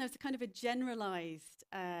then there's a kind of a generalized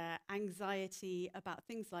anxiety about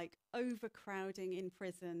things like overcrowding in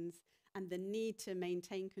prisons and the need to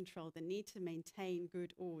maintain control, the need to maintain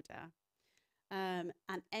good order. And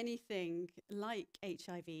anything like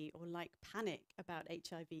HIV or like panic about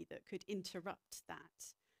HIV that could interrupt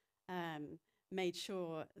that made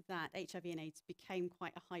sure that HIV and AIDS became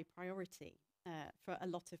quite a high priority for a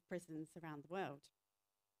lot of prisons around the world.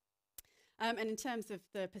 And in terms of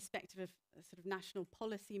the perspective of sort of national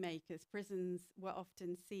policy makers, prisons were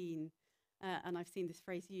often seen, and I've seen this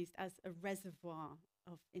phrase used, as a reservoir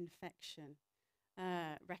of infection,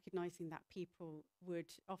 recognizing that people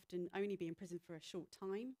would often only be in prison for a short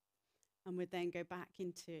time and would then go back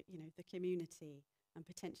into, the community and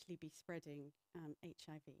potentially be spreading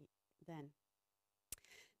HIV then.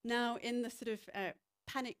 Now, in the sort of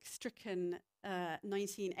panic-stricken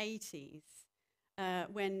 1980s,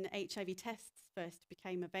 when HIV tests first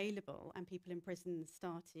became available and people in prisons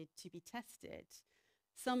started to be tested,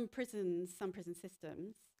 some prison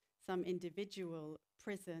systems, some individual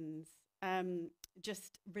prisons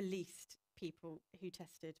just released people who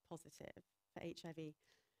tested positive for HIV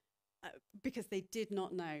because they did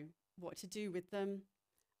not know what to do with them,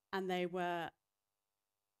 and they were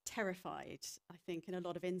terrified, I think, in a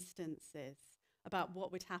lot of instances about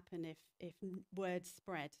what would happen if word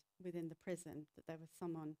spread within the prison that there was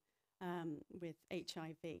someone with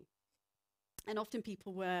HIV. And often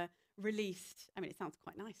people were released, I mean, it sounds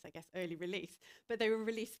quite nice, I guess, early release, but they were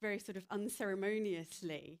released very sort of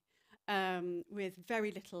unceremoniously with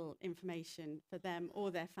very little information for them or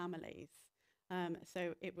their families.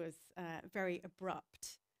 So it was very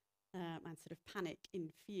abrupt and sort of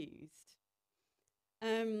panic-infused.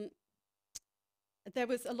 There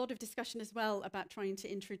was a lot of discussion as well about trying to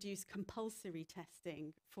introduce compulsory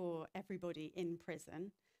testing for everybody in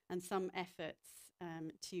prison, and some efforts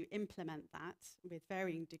to implement that with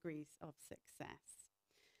varying degrees of success.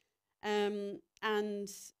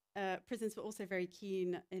 Prisons were also very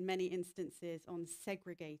keen in many instances on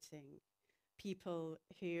segregating people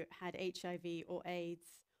who had HIV or AIDS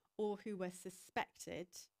or who were suspected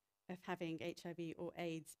of having HIV or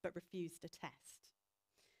AIDS but refused a test.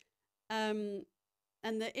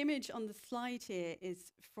 And the image on the slide here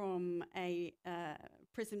is from a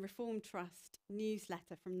Prison Reform Trust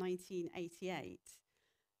newsletter from 1988,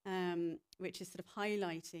 which is sort of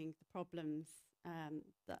highlighting the problems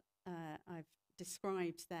that I've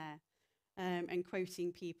described there, and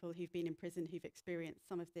quoting people who've been in prison who've experienced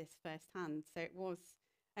some of this firsthand. So it was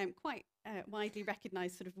quite widely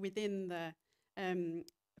recognised sort of within the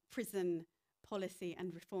prison policy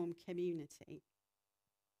and reform community.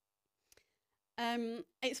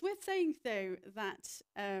 It's worth saying, though, that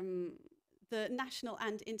the national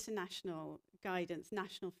and international guidance,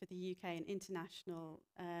 national for the UK and international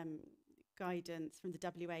guidance from the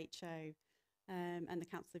WHO and the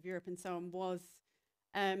Council of Europe and so on, was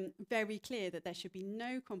very clear that there should be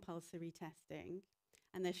no compulsory testing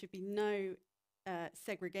and there should be no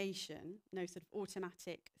segregation, no sort of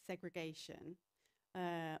automatic segregation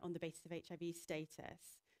on the basis of HIV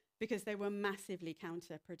status, because they were massively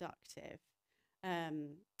counterproductive.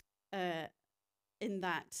 In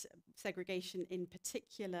that segregation in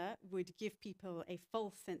particular would give people a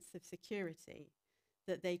false sense of security,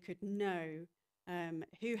 that they could know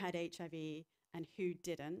who had HIV and who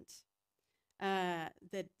didn't,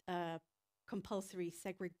 that compulsory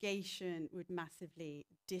segregation would massively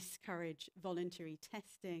discourage voluntary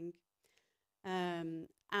testing,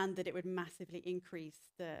 and that it would massively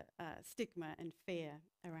increase the stigma and fear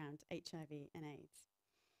around HIV and AIDS.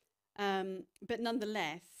 But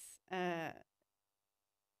nonetheless,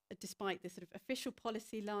 despite the sort of official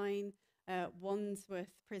policy line,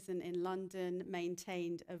 Wandsworth Prison in London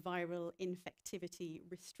maintained a viral infectivity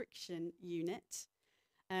restriction unit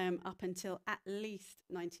up until at least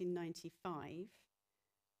 1995,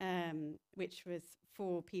 which was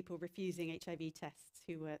for people refusing HIV tests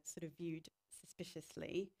who were sort of viewed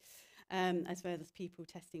suspiciously, as well as people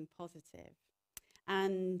testing positive.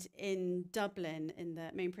 And in Dublin, in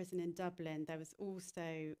the main prison in Dublin, there was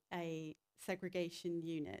also a segregation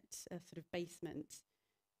unit, a sort of basement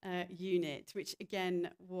unit, which again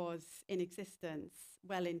was in existence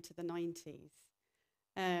well into the 90s.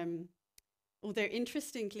 Although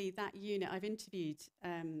interestingly, that unit, I've interviewed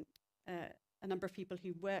a number of people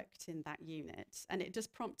who worked in that unit, and it does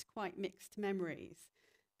prompt quite mixed memories.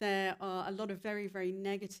 There are a lot of very, very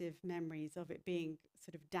negative memories of it being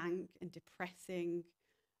sort of dank and depressing,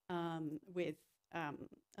 with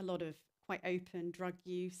a lot of quite open drug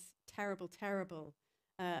use, terrible, terrible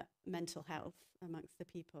mental health amongst the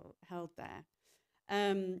people held there.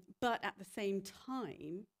 But at the same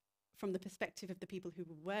time, from the perspective of the people who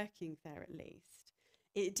were working there at least,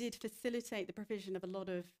 it did facilitate the provision of a lot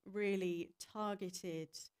of really targeted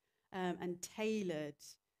and tailored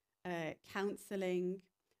counselling,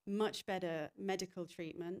 much better medical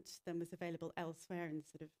treatment than was available elsewhere in the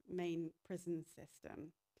sort of main prison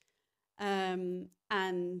system. And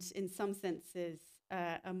in some senses,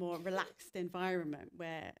 a more relaxed environment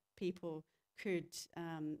where people could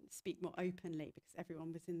speak more openly because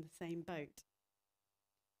everyone was in the same boat.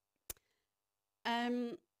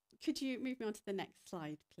 Could you move me on to the next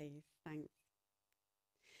slide, please? Thanks.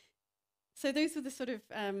 So those were the sort of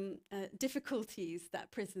difficulties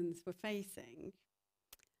that prisons were facing.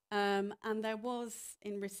 And there was,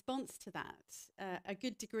 in response to that, a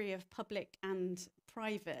good degree of public and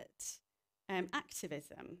private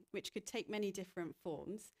activism, which could take many different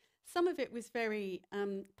forms. Some of it was very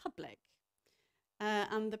public.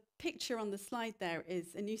 And the picture on the slide there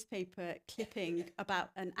is a newspaper clipping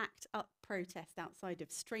about an ACT UP protest outside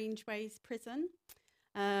of Strangeways prison,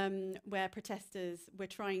 where protesters were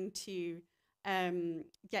trying to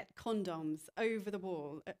get condoms over the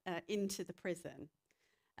wall into the prison.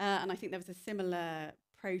 And I think there was a similar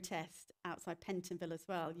protest outside Pentonville as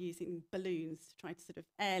well, using balloons to try to sort of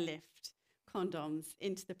airlift condoms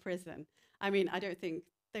into the prison. I mean, I don't think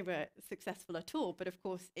they were successful at all, but of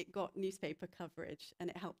course it got newspaper coverage and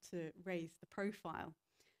it helped to raise the profile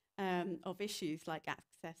of issues like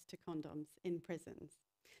access to condoms in prisons.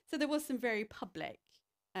 So there was some very public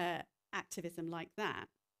activism like that.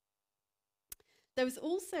 There was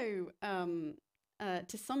also,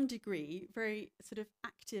 to some degree, very sort of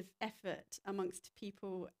active effort amongst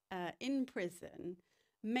people in prison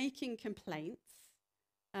making complaints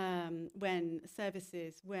when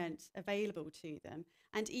services weren't available to them,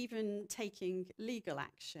 and even taking legal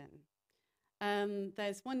action.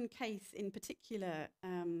 There's one case in particular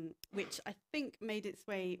which I think made its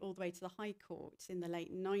way all the way to the High Court in the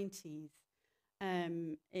late 90s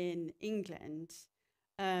in England.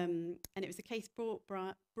 And it was a case brought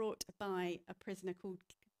by a prisoner called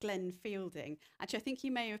Glenn Fielding. Actually, I think he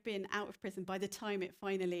may have been out of prison by the time it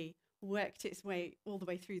finally worked its way all the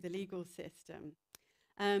way through the legal system.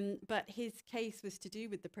 But his case was to do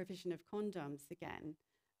with the provision of condoms again,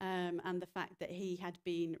 and the fact that he had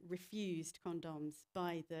been refused condoms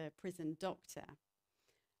by the prison doctor.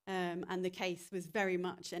 And the case was very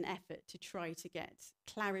much an effort to try to get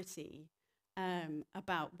clarity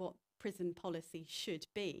about what prison policy should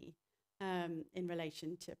be in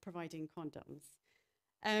relation to providing condoms.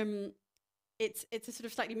 It's a sort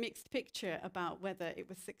of slightly mixed picture about whether it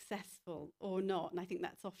was successful or not, and I think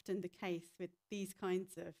that's often the case with these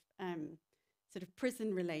kinds of sort of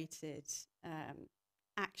prison-related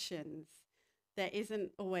actions. there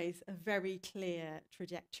isn't always a very clear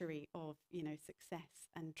trajectory of, success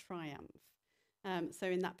and triumph. So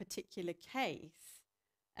in that particular case,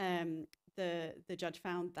 the judge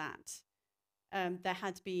found that there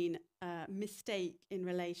had been a mistake in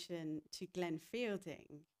relation to Glenn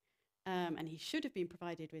Fielding, and he should have been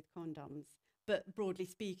provided with condoms, but broadly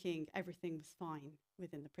speaking, everything was fine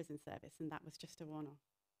within the prison service, and that was just a one-off.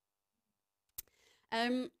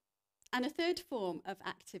 And a third form of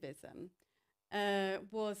activism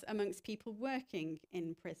was amongst people working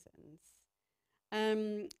in prisons.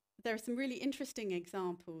 There are some really interesting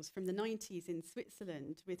examples from the 90s in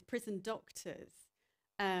Switzerland with prison doctors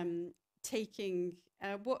taking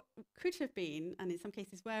what could have been, and in some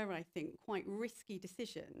cases were, I think, quite risky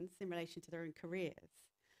decisions in relation to their own careers,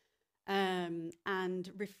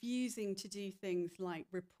 and refusing to do things like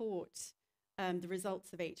report the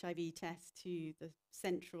results of HIV tests to the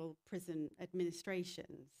central prison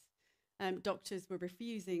administrations. Doctors were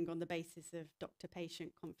refusing on the basis of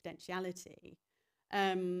doctor-patient confidentiality,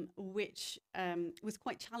 which was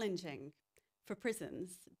quite challenging for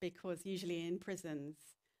prisons, because usually in prisons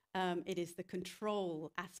it is the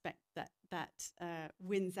control aspect that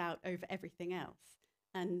wins out over everything else.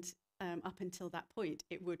 And up until that point,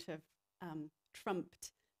 it would have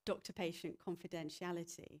trumped doctor-patient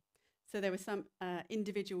confidentiality. So there were some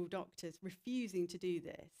individual doctors refusing to do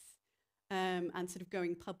this and sort of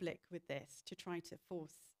going public with this to try to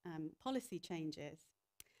force policy changes.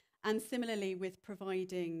 And similarly with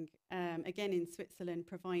providing, again in Switzerland,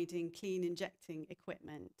 providing clean injecting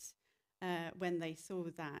equipment when they saw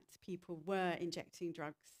that people were injecting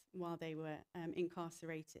drugs while they were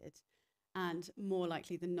incarcerated, and more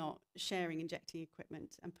likely than not sharing injecting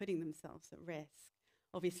equipment and putting themselves at risk.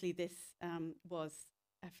 Obviously this was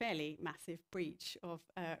a fairly massive breach of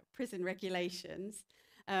prison regulations,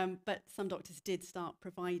 but some doctors did start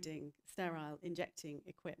providing sterile injecting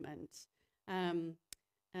equipment,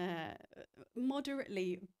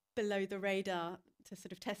 moderately below the radar to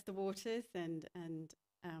sort of test the waters and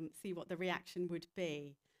see what the reaction would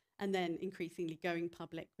be, and then increasingly going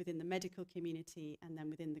public within the medical community and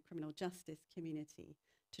then within the criminal justice community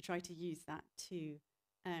to try to use that to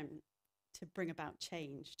bring about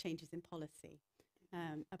changes in policy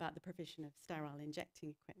about the provision of sterile injecting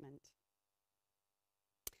equipment.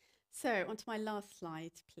 So onto my last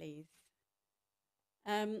slide, please.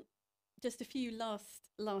 Just a few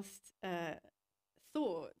last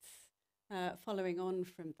thoughts following on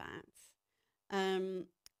from that.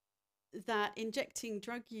 That injecting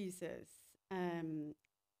drug users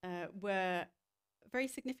were very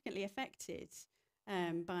significantly affected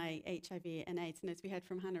by HIV and AIDS, and as we heard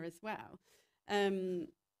from Hannah as well,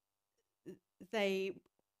 they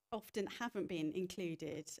often haven't been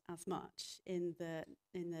included as much in the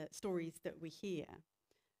stories that we hear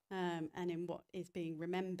and in what is being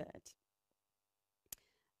remembered.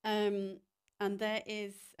 And there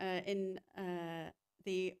is in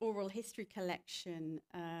the oral history collection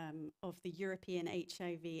of the European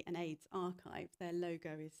HIV and AIDS Archive, their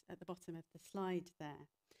logo is at the bottom of the slide there.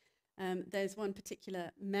 There's one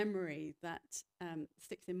particular memory that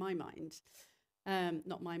sticks in my mind,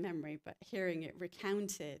 not my memory, but hearing it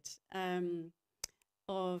recounted,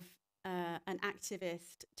 of an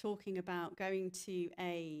activist talking about going to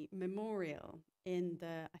a memorial in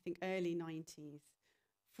the, I think, early 90s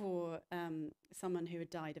for someone who had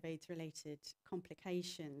died of AIDS-related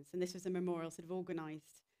complications. And this was a memorial sort of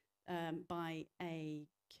organised by a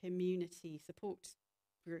community support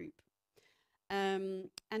group. And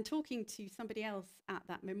talking to somebody else at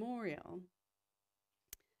that memorial,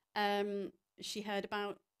 she heard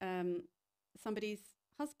about somebody's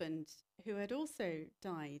husband who had also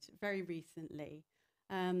died very recently,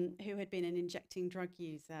 who had been an injecting drug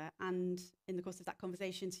user. And in the course of that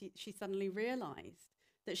conversation, she suddenly realised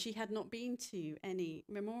that she had not been to any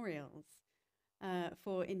memorials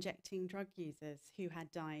for injecting drug users who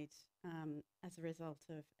had died as a result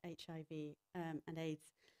of HIV and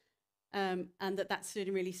AIDS. And that stood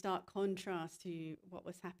in really stark contrast to what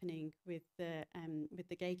was happening with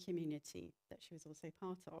the gay community that she was also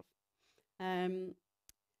part of. And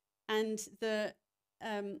the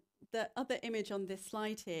other image on this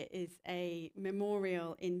slide here is a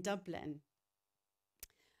memorial in Dublin,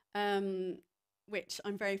 which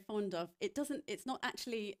I'm very fond of. It's not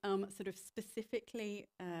actually sort of specifically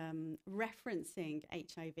referencing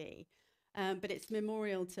HIV, but it's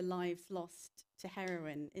memorial to lives lost to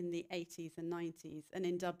heroin in the 80s and 90s. And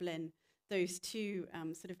in Dublin, those two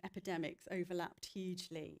sort of epidemics overlapped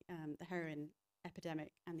hugely, the heroin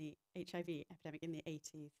epidemic and the HIV epidemic in the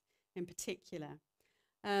 80s in particular.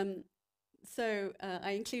 So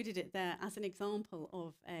I included it there as an example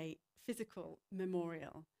of a physical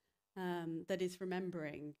memorial that is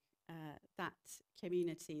remembering that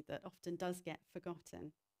community that often does get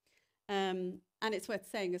forgotten. And it's worth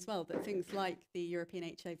saying as well that things like the European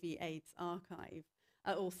HIV/AIDS Archive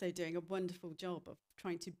are also doing a wonderful job of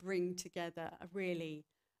trying to bring together a really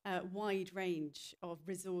wide range of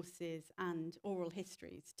resources and oral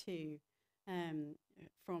histories too,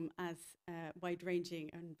 from as wide-ranging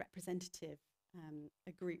and representative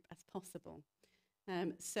a group as possible.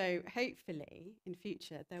 So hopefully in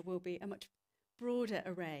future there will be a much broader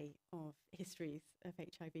array of histories of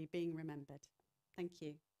HIV being remembered. Thank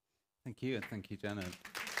you. Thank you, and thank you, Janet.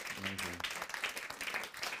 Amazing.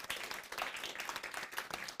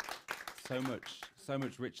 So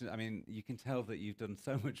much richness. I mean, you can tell that you've done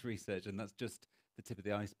so much research, and that's just the tip of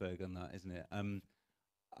the iceberg on that, isn't it?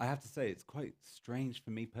 I have to say, it's quite strange for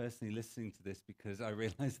me personally listening to this, because I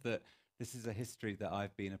realise that this is a history that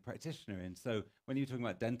I've been a practitioner in. So when you were talking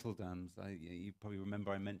about dental dams, you probably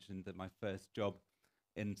remember I mentioned that my first job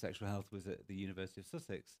in sexual health was at the University of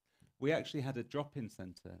Sussex. We actually had a drop-in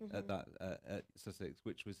centre at that at Sussex,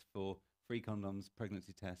 which was for free condoms,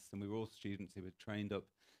 pregnancy tests, and we were all students who were trained up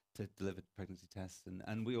to deliver pregnancy tests,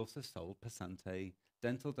 and we also sold Passante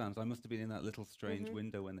dental dams. I must have been in that little strange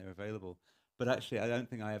window when they were available, but actually I don't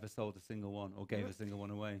think I ever sold a single one or gave a single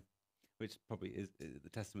one away, which probably is the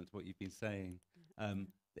testament to what you've been saying.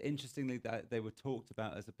 Interestingly, that they were talked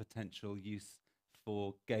about as a potential use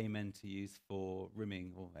for gay men to use for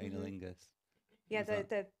rimming or analingus. Yeah,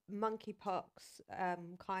 the monkeypox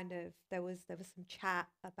kind of, there was some chat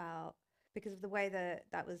about, because of the way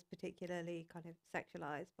that was particularly kind of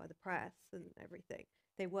sexualized by the press and everything,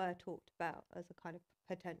 they were talked about as a kind of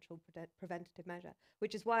potential preventative measure,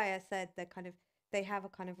 which is why I said they have a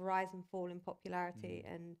kind of rise and fall in popularity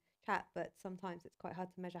and chat, but sometimes it's quite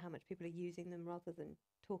hard to measure how much people are using them rather than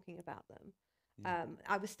talking about them. Yeah.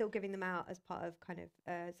 I was still giving them out as part of kind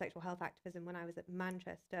of sexual health activism when I was at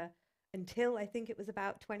Manchester, until I think it was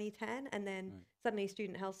about 2010, and then suddenly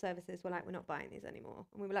Student Health Services were like, we're not buying these anymore,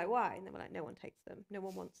 and we were like, why? And they were like, no one takes them, no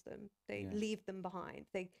one wants them, they leave them behind.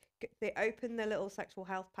 They opened their little sexual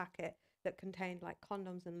health packet that contained like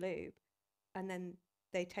condoms and lube, and then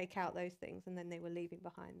they take out those things, and then they were leaving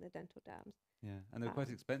behind the dental dams. Yeah, and they're quite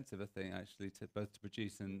expensive, I think, actually, to both to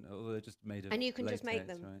produce, and although they're just made of and you can latex, just make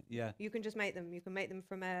them, right? Yeah, you can just make them. You can make them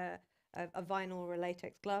from a vinyl or a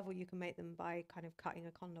latex glove, or you can make them by kind of cutting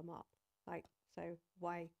a condom up. Like, so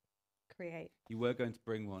why create? You were going to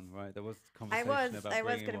bring one, right? There was conversation about I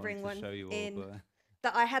was going to bring one show you all, in but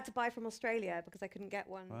that I had to buy from Australia because I couldn't get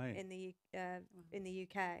one in the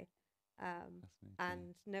UK.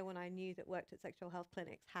 And no one I knew that worked at sexual health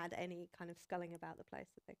clinics had any kind of sculling about the place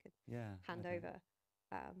that they could hand over.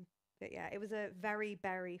 But yeah, it was a very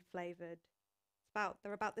berry flavoured.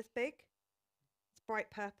 They're about this big. It's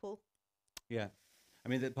bright purple. Yeah. I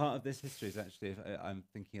mean, that part of this history is actually, if I'm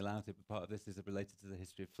thinking aloud here, but part of this is related to the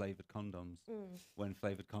history of flavoured condoms, when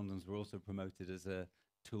flavoured condoms were also promoted as a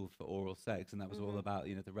tool for oral sex, and that was all about,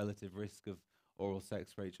 you know, the relative risk of oral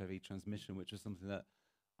sex for HIV transmission, which was something that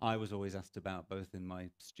I was always asked about, both in my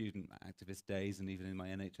student activist days and even in my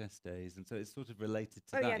NHS days, and so it's sort of related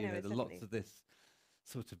to that. You know, there's lots of this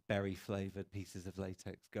sort of berry-flavoured pieces of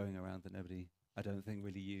latex going around that nobody, I don't think,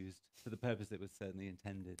 really used for the purpose it was certainly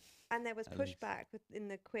intended. And there was pushback in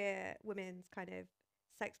the queer women's kind of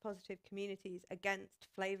sex-positive communities against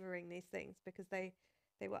flavouring these things, because they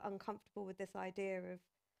were uncomfortable with this idea of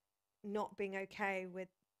not being okay with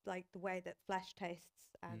like the way that flesh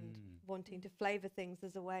tastes and wanting to flavour things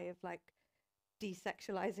as a way of like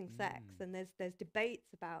desexualizing sex. And there's debates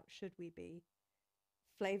about should we be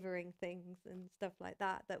flavouring things and stuff like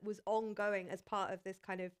that was ongoing as part of this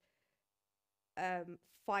kind of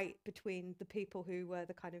fight between the people who were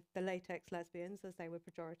the kind of the latex lesbians, as they were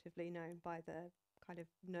pejoratively known by the kind of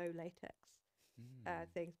no latex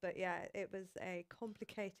things. But yeah, it was a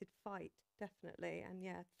complicated fight, definitely. And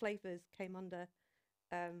yeah, flavours came under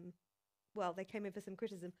they came in for some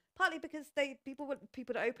criticism, partly because people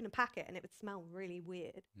would open a packet and it would smell really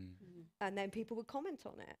weird, and then people would comment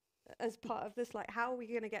on it as part of this, like, how are we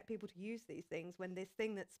going to get people to use these things when this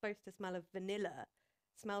thing that's supposed to smell of vanilla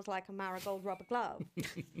smells like a marigold rubber glove?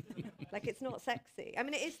 Like, it's not sexy. I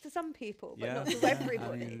mean, it is to some people, but not to everybody.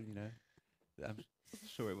 I mean, you know, I'm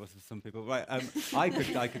sure it was for some people. Right, I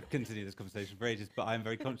could continue this conversation for ages, but I'm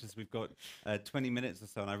very conscious we've got 20 minutes or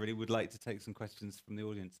so, and I really would like to take some questions from the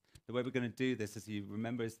audience. The way we're going to do this, as you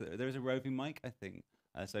remember, is that there is a roving mic, I think.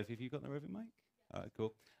 Sophie, have you got the roving mic? All right,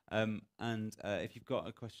 cool. And if you've got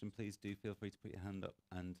a question, please do feel free to put your hand up,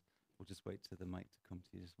 and we'll just wait for the mic to come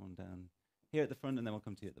to you. Just one down here at the front, and then we'll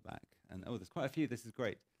come to you at the back. And oh, there's quite a few. This is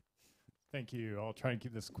great. Thank you. I'll try and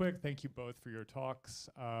keep this quick. Thank you both for your talks.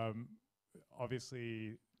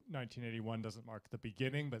 Obviously, 1981 doesn't mark the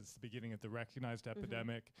beginning, but it's the beginning of the recognized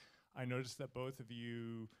epidemic. I noticed that both of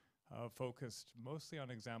you focused mostly on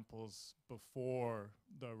examples before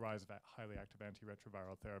the rise of highly active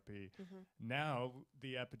antiretroviral therapy. Now,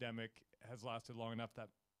 the epidemic has lasted long enough that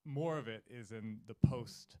more of it is in the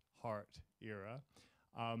post-HART era.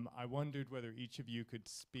 I wondered whether each of you could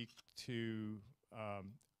speak to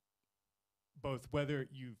both whether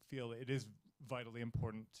you feel it is vitally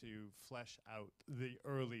important to flesh out the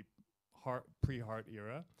early pre-HART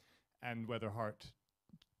era, and whether HART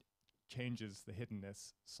changes the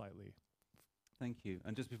hiddenness slightly. Thank you.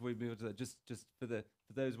 And just before we move on to that, just for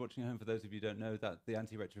those watching at home, for those of you who don't know, that the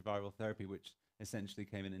antiretroviral therapy, which essentially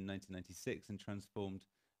came in 1996 and transformed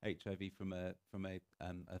HIV from a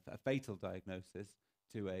fatal diagnosis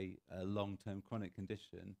to a long-term chronic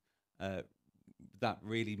condition, that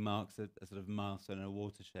really marks a sort of milestone and a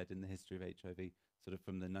watershed in the history of HIV, sort of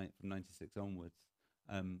from 96 onwards.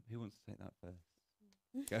 Who wants to take that first?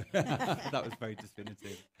 Go. That was very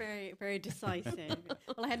definitive. Very, very decisive.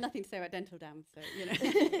 Well, I had nothing to say about dental dams, so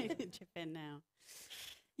chip in now.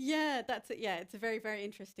 Yeah, it's a very, very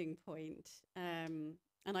interesting point, and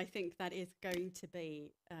I think that is going to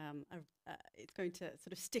be it's going to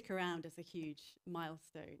sort of stick around as a huge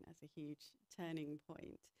milestone, as a huge turning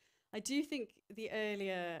point. I do think the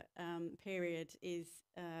earlier period is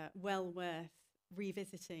well worth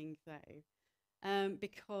revisiting, though,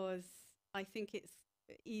 because I think it's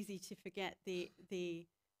easy to forget the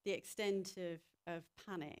extent of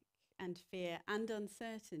panic and fear and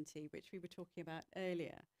uncertainty, which we were talking about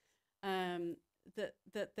earlier.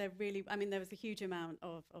 That there really, I mean, there was a huge amount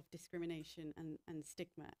of discrimination and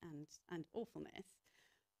stigma and awfulness,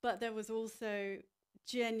 but there was also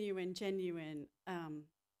genuine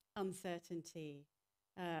uncertainty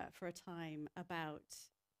for a time about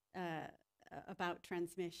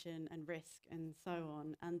transmission and risk and so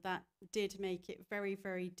on, and that did make it very,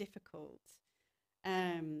 very difficult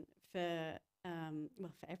for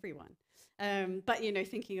everyone. But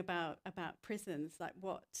thinking about prisons, like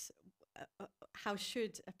how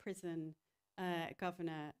should a prison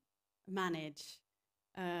governor manage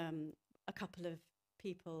a couple of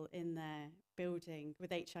people in their building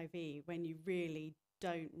with HIV when you really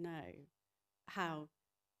don't know how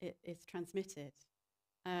it is transmitted?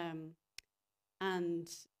 And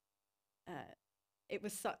it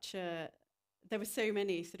was there were so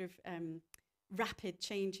many sort of rapid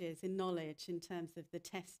changes in knowledge in terms of the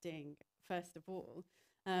testing, first of all,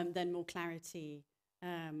 then more clarity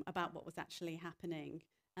about what was actually happening,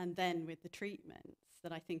 and then with the treatments,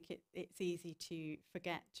 that I think it's easy to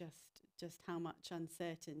forget just how much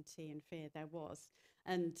uncertainty and fear there was,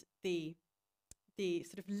 and the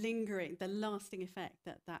sort of lingering, the lasting effect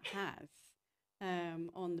that has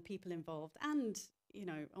on the people involved, and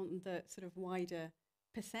on the sort of wider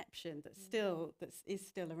perception that is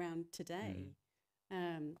still around today,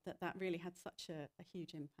 that really had such a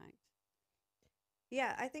huge impact.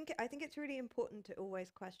 Yeah, I think it's really important to always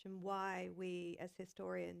question why we as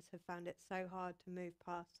historians have found it so hard to move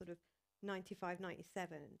past sort of 95,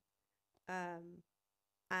 97.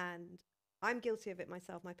 And I'm guilty of it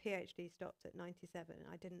myself. My PhD stopped at 97.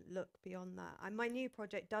 I didn't look beyond that. And my new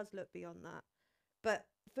project does look beyond that. But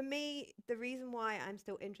for me, the reason why I'm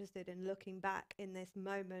still interested in looking back in this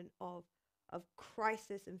moment of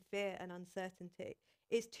crisis and fear and uncertainty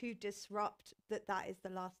is to disrupt that is the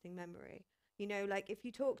lasting memory. Like if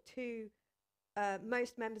you talk to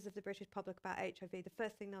most members of the British public about HIV, the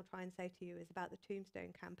first thing they'll try and say to you is about the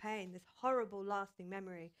Tombstone campaign, this horrible lasting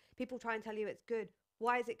memory. People try and tell you it's good.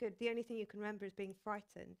 Why is it good? The only thing you can remember is being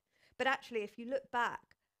frightened. But actually, if you look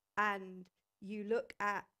back and you look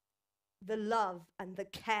at the love and the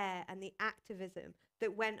care and the activism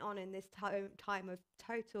that went on in this time of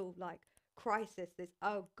total crisis, this,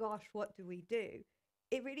 oh gosh, what do we do?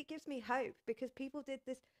 It really gives me hope, because people did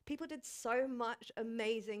so much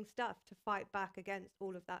amazing stuff to fight back against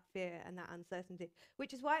all of that fear and that uncertainty,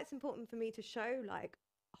 which is why it's important for me to show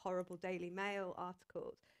horrible Daily Mail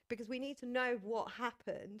articles, because we need to know what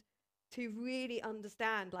happened to really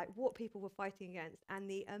understand what people were fighting against and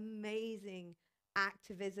the amazing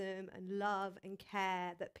activism and love and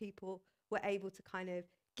care that people were able to kind of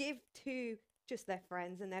give to just their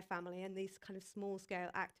friends and their family, and these kind of small scale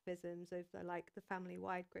activisms of the family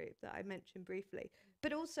wide group that I mentioned briefly.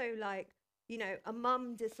 But also a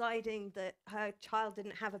mum deciding that her child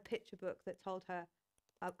didn't have a picture book that told her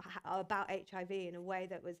about HIV in a way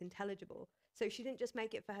that was intelligible. So she didn't just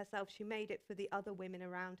make it for herself, she made it for the other women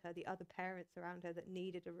around her, the other parents around her that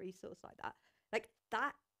needed a resource like that.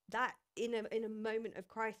 that in a moment of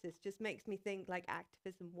crisis just makes me think like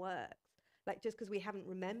activism works. Like just because we haven't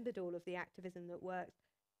remembered all of the activism that works,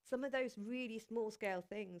 some of those really small scale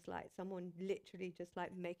things, like someone literally just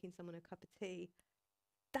like making someone a cup of tea,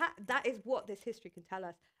 that is what this history can tell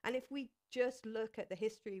us. And if we just look at the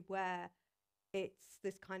history where it's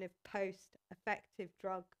this kind of post-effective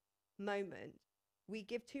drug moment, we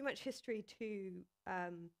give too much history to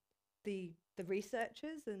the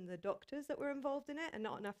researchers and the doctors that were involved in it, and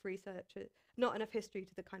not enough history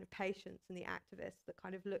to the kind of patients and the activists that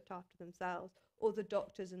kind of looked after themselves, or the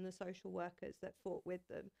doctors and the social workers that fought with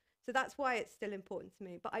them. So that's why it's still important to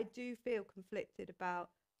me. But I do feel conflicted about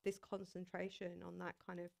this concentration on that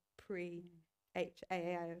kind of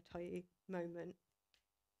pre-HAAI moment.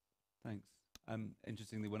 Thanks.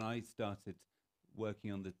 Interestingly, when I started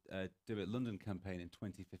working on the Do It London campaign in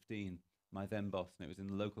 2015, my then boss, and it was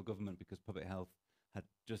in local government because public health had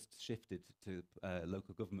just shifted to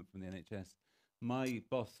local government from the NHS. My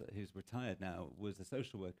boss, who's retired now, was a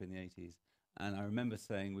social worker in the 80s. And I remember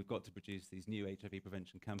saying, we've got to produce these new HIV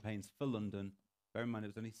prevention campaigns for London. Bear in mind, it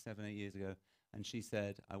was only 7-8 years ago. And she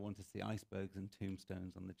said, I want to see icebergs and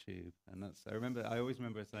tombstones on the tube. And I always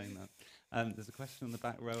remember her saying that. There's a question on the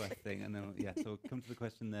back row, I think. And then, yeah, so we'll come to the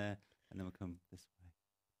question there, and then we'll come this way.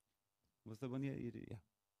 Was there one? Yeah, you do, yeah.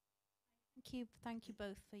 Thank you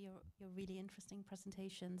both for your really interesting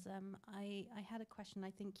presentations. I had a question.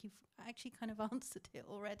 I think you've actually kind of answered it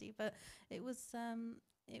already, but it was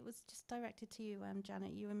just directed to you,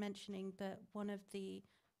 Janet. You were mentioning that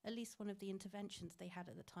at least one of the interventions they had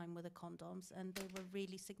at the time were the condoms, and they were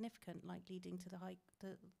really significant, like leading to the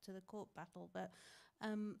court battle. But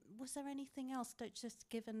was there anything else that, just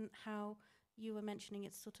given how you were mentioning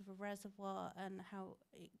it's sort of a reservoir and how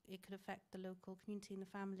it could affect the local community and the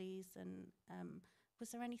families, and was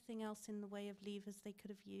there anything else in the way of levers they could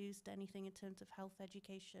have used, anything in terms of health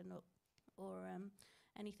education or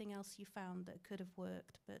anything else you found that could have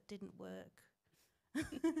worked but didn't work?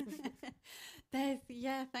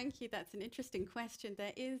 Thank you. That's an interesting question.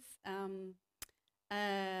 There is an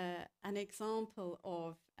example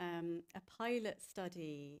of a pilot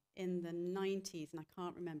study in the 90s, and I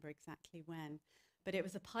can't remember exactly when, but it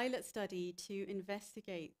was a pilot study to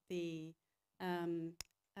investigate the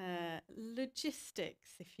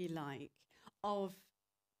logistics, if you like, of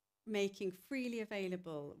making freely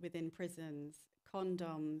available within prisons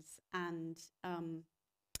condoms and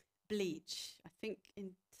bleach, I think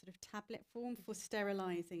in sort of tablet form, for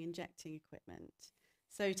sterilizing injecting equipment.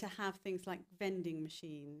 So to have things like vending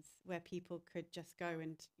machines where people could just go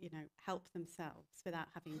and, help themselves without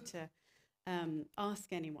having to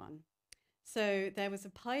ask anyone. So there was a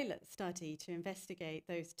pilot study to investigate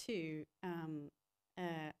those two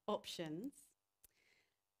options.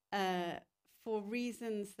 For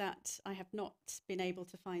reasons that I have not been able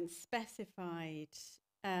to find specified,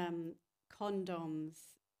 condoms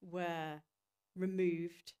were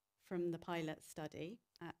removed from the pilot study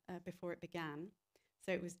before it began.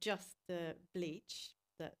 So it was just the bleach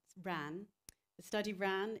that ran. The study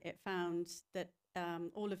ran, it found that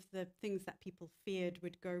all of the things that people feared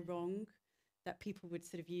would go wrong, that people would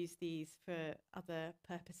sort of use these for other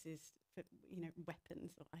purposes, for,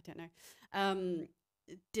 weapons, or I don't know,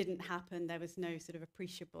 it didn't happen. There was no sort of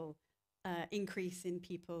appreciable increase in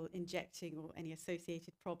people injecting or any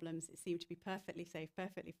associated problems. It seemed to be perfectly safe,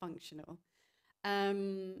 perfectly functional.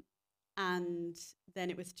 And then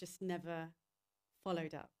it was just never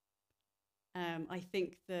followed up. I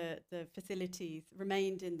think the facilities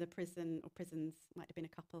remained in the prison, or prisons, might have been a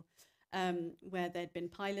couple, where they'd been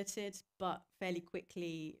piloted, but fairly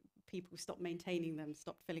quickly people stopped maintaining them,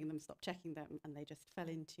 stopped filling them, stopped checking them, and they just fell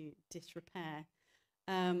into disrepair.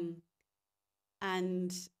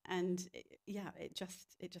 It just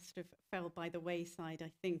sort of fell by the wayside,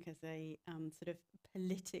 I think, as a sort of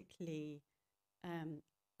politically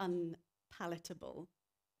unpalatable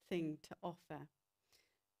thing to offer.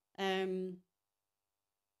 I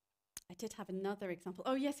did have another example.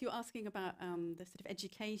 Oh yes, you're asking about the sort of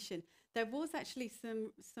education. There was actually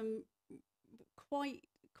some quite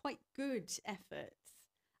good efforts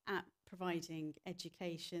at providing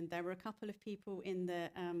education. There were a couple of people in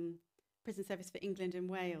the Prison Service for England and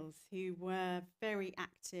Wales who were very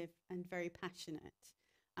active and very passionate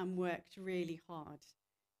and worked really hard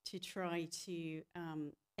to try to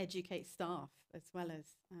educate staff as well as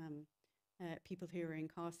people who were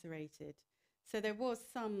incarcerated. So there was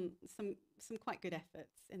some quite good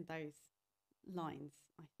efforts in those lines,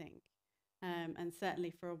 I think. And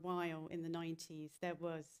certainly for a while in the 90s, there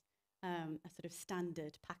was a sort of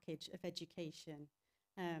standard package of education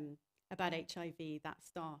about HIV that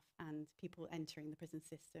staff and people entering the prison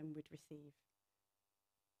system would receive.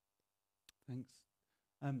 Thanks.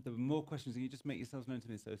 There were more questions. Can you just make yourselves known to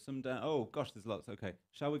me? So some down. Oh gosh, there's lots. Okay,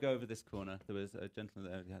 shall we go over this corner? There was a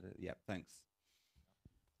gentleman there who had a. Yeah, thanks.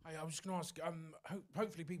 I was just going to ask.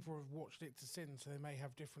 Hopefully, people have watched It to Sin, so they may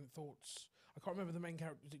have different thoughts. I can't remember the main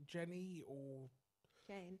character. Is it Jenny or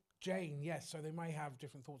Jane? Jane? Yes. So they may have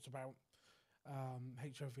different thoughts about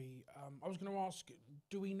HIV. I was going to ask.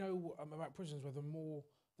 Do we know about prisons whether more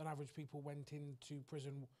than average people went into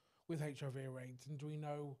prison with HIV or AIDS, and do we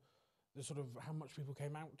know the sort of how much people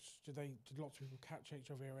came out? Did lots of people catch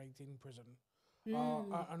HIV or AIDS in prison?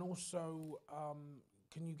 And also,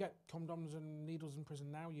 can you get condoms and needles in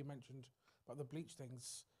prison now? You mentioned about the bleach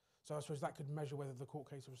things. So I suppose that could measure whether the court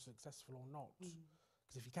case was successful or not.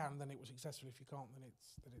 Because if you can, then it was successful. If you can't, then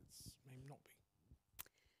it's may not be.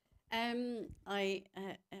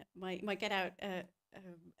 My get out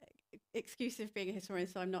excuse of being a historian,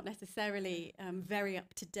 so I'm not necessarily very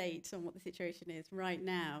up to date on what the situation is right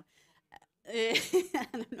now. And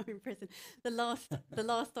I'm not in prison. The last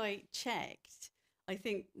I checked, I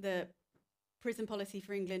think the prison policy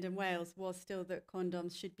for England and Wales was still that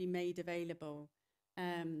condoms should be made available.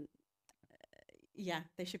 They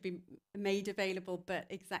should be made available, but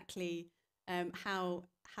exactly how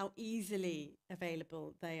easily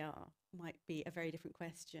available they are might be a very different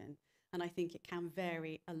question. And I think it can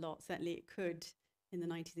vary a lot. Certainly it could in the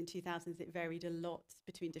 90s and 2000s. It varied a lot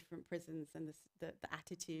between different prisons and the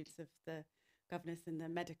attitudes of the governors and the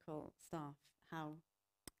medical staff, how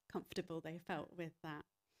comfortable they felt with that.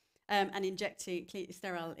 And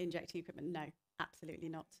sterile injecting equipment, no, absolutely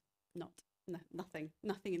not. Nothing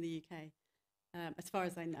in the UK, as far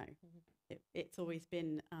as I know. It's always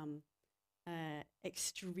been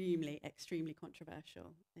extremely, extremely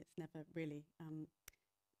controversial. It's never really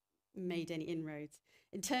made any inroads.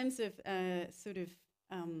 In terms of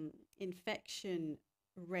infection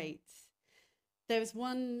rates, there was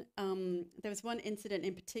one incident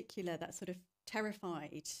in particular that sort of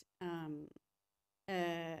terrified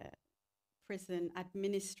prison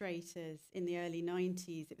administrators in the early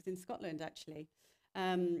 90s. It was in Scotland, actually.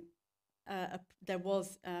 There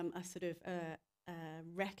was a sort of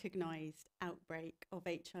recognised outbreak of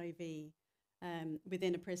HIV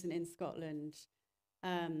within a prison in Scotland,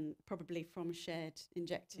 probably from shared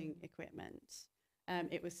injecting equipment.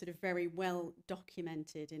 It was sort of very well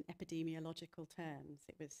documented in epidemiological terms.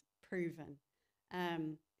 It was proven.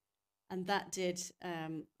 And that did,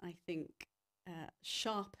 I think,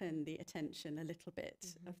 sharpen the attention a little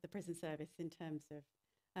bit of the prison service in terms of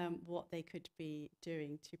what they could be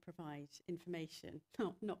doing to provide information,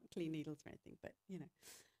 not clean needles or anything, but, you know.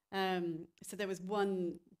 So there was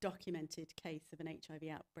one documented case of an HIV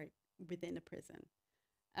outbreak within a prison.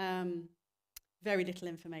 Very little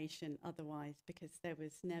information otherwise, because there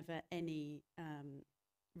was never any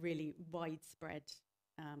really widespread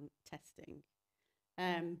testing.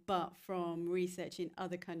 But from research in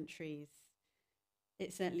other countries,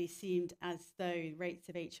 it certainly seemed as though rates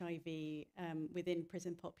of HIV within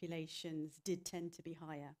prison populations did tend to be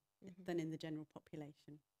higher than in the general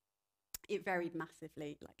population. It varied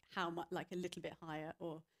massively, like how much, like a little bit higher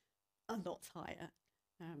or a lot higher.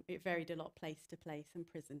 It varied a lot place to place and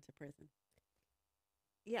prison to prison.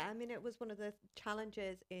 Yeah, I mean, it was one of the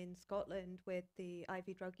challenges in Scotland with the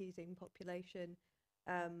IV drug using population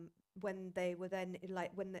when they were then,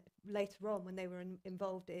 later on, when they were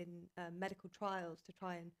involved in medical trials to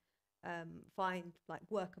try and find like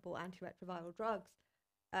workable antiretroviral drugs.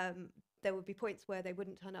 There would be points where they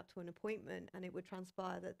wouldn't turn up to an appointment and it would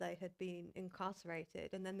transpire that they had been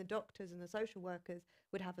incarcerated, and then the doctors and the social workers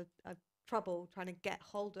would have a trouble trying to get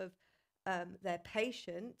hold of their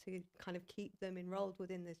patient to kind of keep them enrolled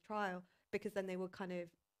within this trial, because then they were kind of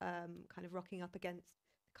rocking up against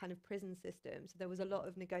the kind of prison system. So there was a lot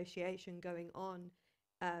of negotiation going on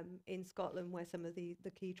in Scotland, where some of the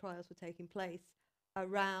key trials were taking place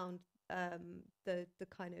around the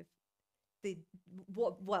kind of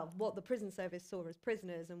what the prison service saw as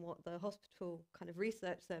prisoners and what the hospital kind of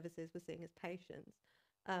research services were seeing as patients,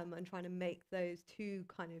 and trying to make those two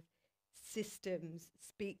kind of systems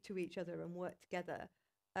speak to each other and work together.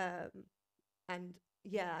 And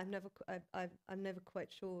yeah, I'm never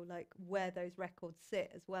quite sure like where those records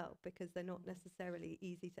sit as well, because they're not necessarily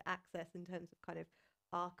easy to access in terms of kind of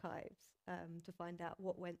archives to find out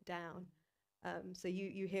what went down. So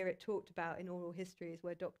you hear it talked about in oral histories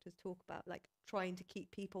where doctors talk about like trying to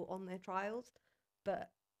keep people on their trials,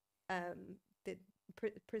 but the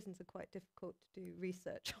prisons are quite difficult to do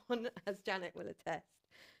research on, as Janet will attest.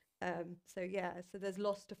 So yeah, so there's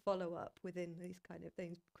lots to follow up within these kind of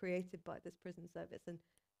things created by this prison service and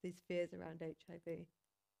these fears around HIV.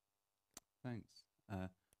 Thanks. I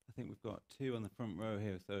I think we've got two on the front row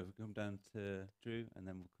here. So if we come down to Drew, and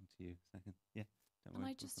then we'll come to you second. Yeah. Can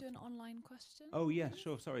I just do an online question? Oh, yeah,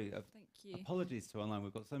 sure. Sorry. Thank you. Apologies to online.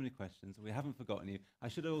 We've got so many questions. We haven't forgotten you. I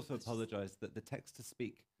should also apologise that the text to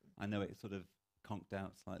speak, I know it sort of conked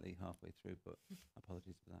out slightly halfway through, but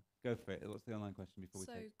apologies for that. Go for it. What's the online question before we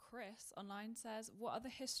take? So Chris online says, what other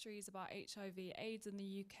histories about HIV/AIDS in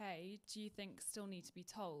the UK do you think still need to be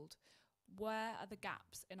told? Where are the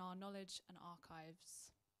gaps in our knowledge and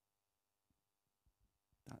archives?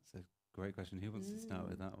 That's a great question. Who wants to start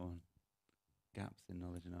with that one? Gaps in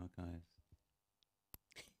knowledge and archives.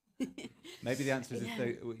 Maybe the answer is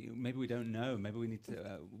maybe we don't know. Maybe we need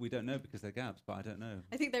to. We don't know because they're gaps, but I don't know.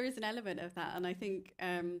 I think there is an element of that, and I think,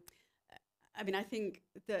 I think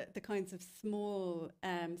the kinds of small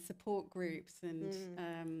support groups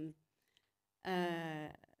and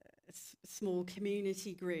small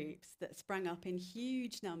community groups that sprang up in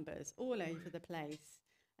huge numbers all over the place,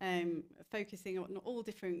 focusing on all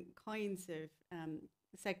different kinds of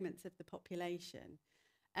segments of the population.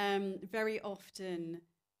 Very often,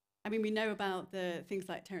 we know about the things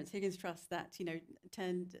like Terence Higgins Trust that,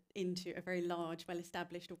 turned into a very large,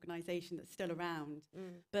 well-established organisation that's still around.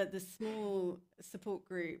 But the small support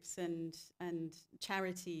groups and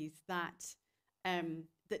charities that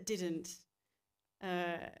didn't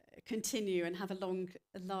continue and have a long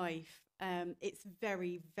life, it's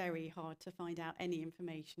very, very hard to find out any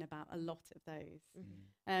information about a lot of those.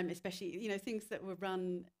 Especially, things that were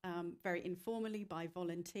run very informally by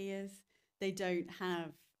volunteers. They don't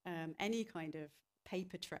have any kind of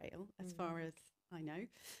paper trail, as far as I know.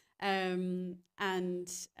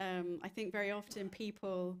 I think very often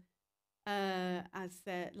people, as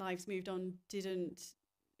their lives moved on,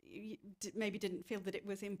 maybe didn't feel that it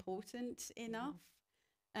was important enough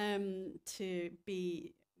to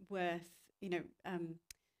be worth,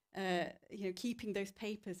 keeping those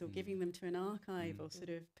papers or giving them to an archive or sort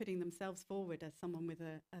of putting themselves forward as someone with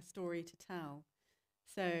a story to tell.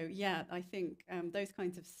 So, yeah, I think those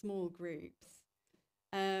kinds of small groups.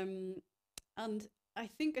 And I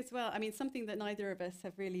think as well, something that neither of us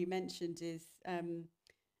have really mentioned is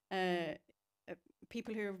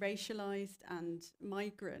people who are racialised and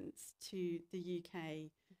migrants to the UK.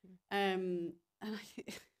 And I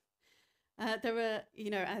think there were,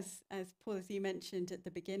 as Paul, as you mentioned at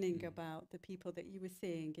the beginning about the people that you were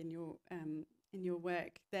seeing in your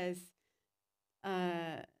work, there's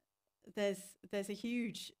a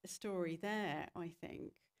huge story there, I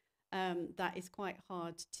think, that is quite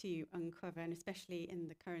hard to uncover, and especially in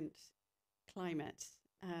the current climate,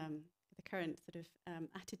 the current sort of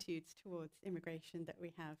attitudes towards immigration that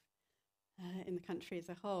we have in the country as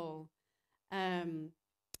a whole.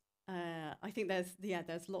 I think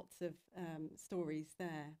there's lots of stories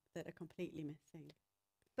there that are completely missing.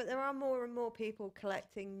 But there are more and more people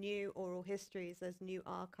collecting new oral histories. There's new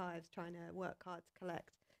archives trying to work hard to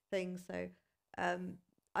collect things. So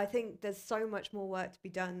I think there's so much more work to be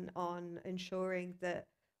done on ensuring that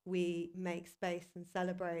we make space and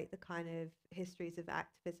celebrate the kind of histories of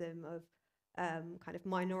activism of kind of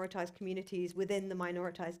minoritized communities within the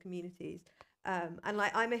minoritized communities. And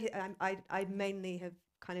like I mainly have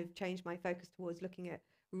kind of changed my focus towards looking at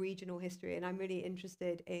regional history, and I'm really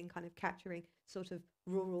interested in kind of capturing sort of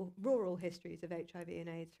rural histories of HIV and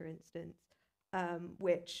AIDS, for instance,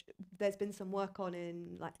 which there's been some work on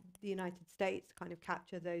in like the United States to kind of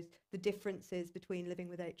capture the differences between living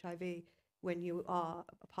with HIV when you are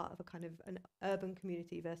a part of a kind of an urban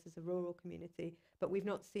community versus a rural community. But we've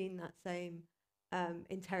not seen that same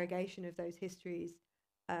interrogation of those histories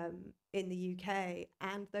in the UK,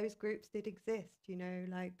 and those groups did exist,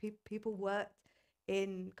 like people worked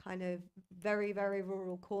in kind of very, very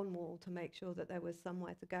rural Cornwall to make sure that there was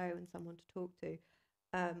somewhere to go and someone to talk to.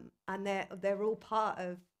 And they're all part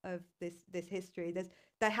of this history.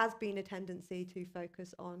 There has been a tendency to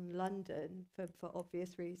focus on London for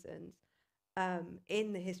obvious reasons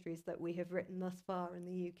in the histories that we have written thus far in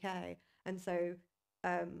the UK. And so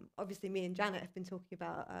obviously me and Janet have been talking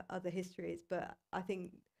about other histories, but I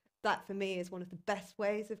think that for me is one of the best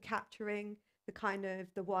ways of capturing the kind of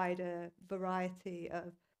the wider variety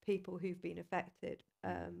of people who've been affected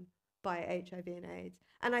by HIV and AIDS.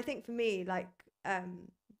 And I think for me, like, I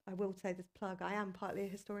will say this plug, I am partly a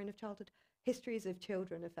historian of childhood histories of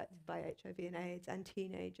children affected by HIV and AIDS and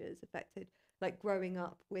teenagers affected, like growing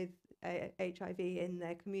up with HIV in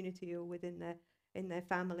their community or within their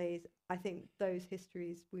families. I think those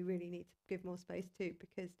histories we really need to give more space to,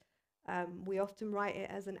 because we often write it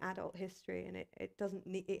as an adult history, and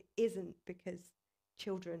it isn't, because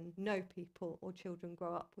children know people or children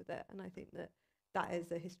grow up with it. And I think that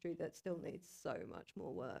is a history that still needs so much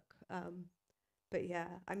more work. But yeah,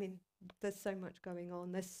 I mean, there's so much going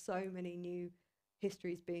on. There's so many new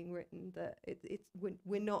histories being written that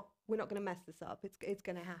we're not going to mess this up. It's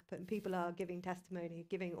going to happen. People are giving testimony,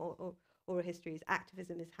 giving oral histories.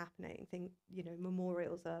 Activism is happening.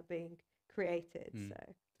 Memorials are being created. So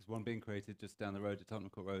there's one being created just down the road at Tottenham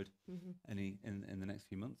Court Road. In the next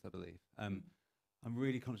few months, I believe. I'm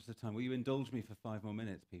really conscious of time. Will you indulge me for 5 more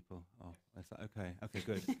minutes, people? Oh, that's okay. Okay,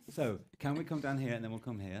 good. So can we come down here and then we'll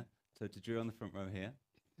come here? So to Drew on the front row here.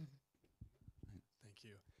 Thank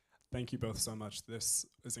you. Thank you both so much. This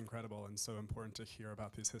is incredible and so important to hear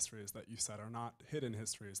about these histories that you said are not hidden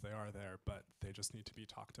histories. They are there, but they just need to be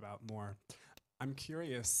talked about more. I'm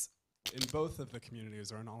curious, in both of the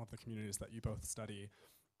communities or in all of the communities that you both study,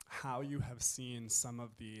 how you have seen some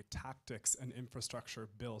of the tactics and infrastructure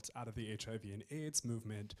built out of the HIV and AIDS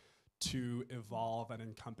movement to evolve and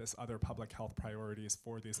encompass other public health priorities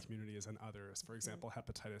for these communities and others. For example,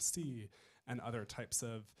 hepatitis C and other types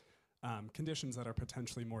of conditions that are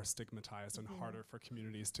potentially more stigmatized and harder for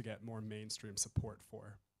communities to get more mainstream support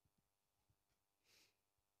for.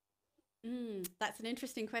 That's an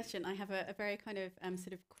interesting question. I have a very kind of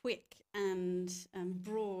sort of quick and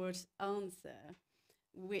broad answer,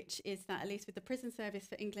 which is that at least with the prison service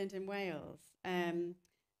for England and Wales,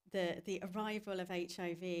 the arrival of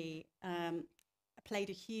HIV played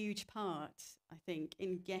a huge part, I think,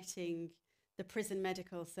 in getting the prison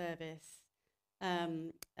medical service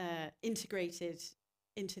integrated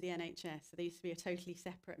into the NHS. So there used to be a totally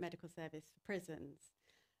separate medical service for prisons.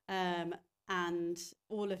 And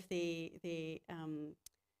all of the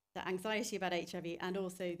anxiety about HIV and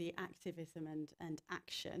also the activism and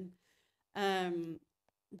action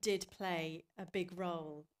did play a big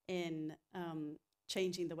role in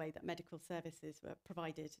changing the way that medical services were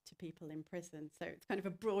provided to people in prison. So it's kind of a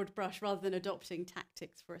broad brush rather than adopting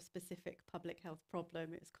tactics for a specific public health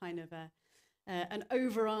problem. It's kind of an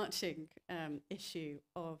overarching issue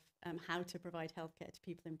of how to provide healthcare to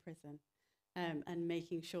people in prison and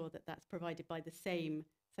making sure that that's provided by the same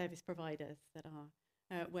service providers that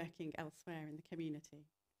are working elsewhere in the community.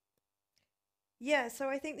 Yeah, so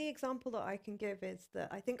I think the example that I can give is that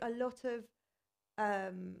I think a lot of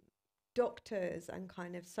doctors and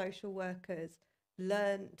kind of social workers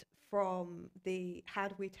learned from the how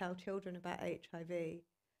do we tell children about HIV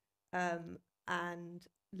and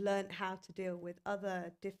learned how to deal with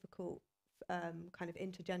other difficult kind of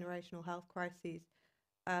intergenerational health crises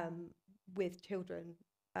with children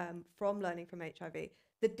from learning from HIV.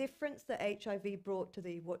 The difference that HIV brought to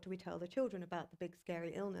the what do we tell the children about the big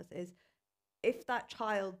scary illness is if that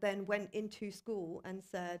child then went into school and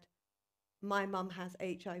said, my mum has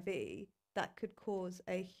HIV, that could cause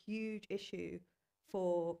a huge issue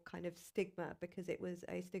for kind of stigma because it was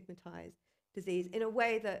a stigmatized disease in a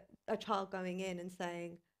way that a child going in and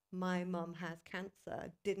saying, my mum has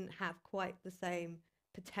cancer didn't have quite the same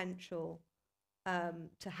potential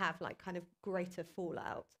to have like kind of greater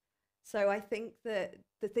fallout. So I think that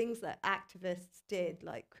the things that activists did,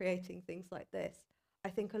 like creating things like this, I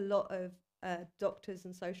think a lot of doctors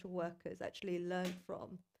and social workers actually learned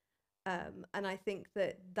from. And I think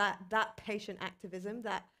that patient activism,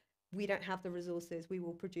 that we don't have the resources, we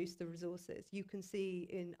will produce the resources, you can see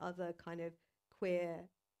in other kind of queer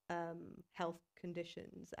health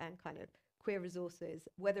conditions and kind of queer resources,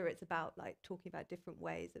 whether it's about like talking about different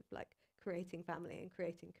ways of like creating family and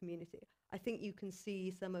creating community. I think you can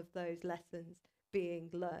see some of those lessons being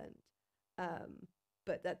learned.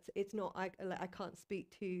 But it's not, I can't speak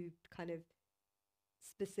to kind of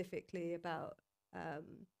specifically about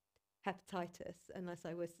hepatitis unless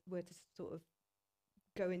I were to sort of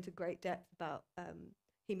go into great depth about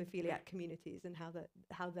haemophiliac communities and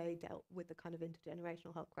how they dealt with the kind of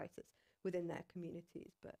intergenerational health crisis within their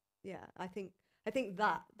communities. But yeah, I think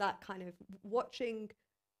that kind of watching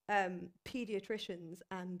pediatricians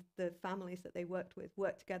and the families that they worked with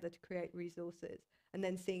work together to create resources and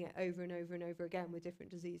then seeing it over and over and over again with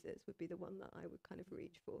different diseases would be the one that I would kind of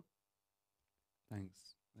reach for.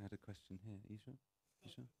 Thanks. I had a question here.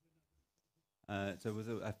 Isha?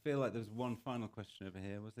 So I feel like there was one final question over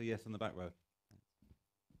here. Was there? Yes, on the back row.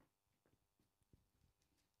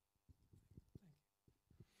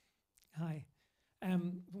 Hi.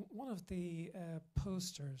 One of the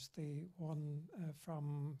posters, the one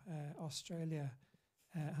from Australia,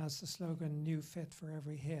 has the slogan "New Fit for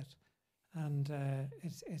Every Hit," and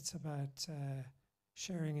it's about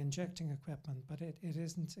sharing injecting equipment, but it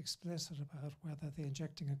isn't explicit about whether the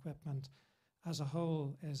injecting equipment as a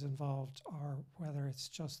whole is involved or whether it's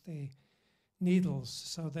just the needles.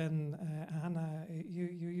 So then, Hannah, you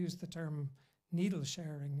use the term needle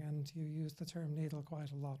sharing, and you use the term needle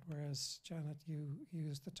quite a lot, whereas Janet, you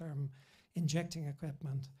use the term injecting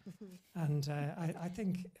equipment. And I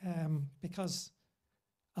think because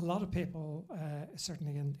a lot of people,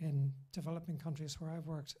 certainly in developing countries where I've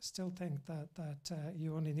worked, still think that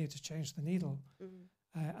you only need to change the needle.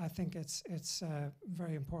 I think it's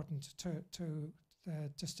very important to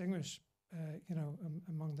distinguish,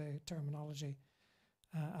 among the terminology.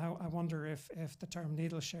 I wonder if the term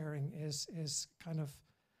needle sharing is kind of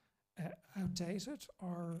outdated,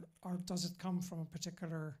 or does it come from a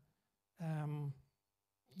particular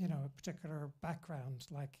a particular background,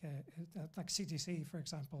 like CDC, for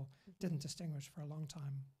example, didn't distinguish for a long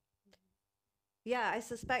time. Yeah, I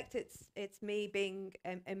suspect it's me being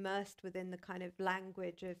immersed within the kind of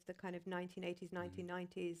language of the kind of 1980s,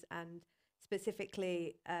 1990s, and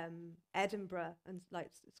specifically Edinburgh and like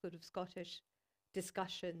sort of Scottish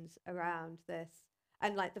discussions around this,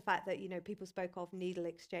 and like the fact that people spoke of needle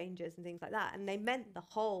exchanges and things like that, and they meant the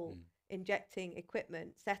whole injecting equipment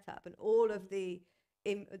setup, and all of the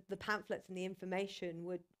pamphlets and the information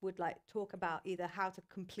would like talk about either how to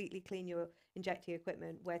completely clean your injecting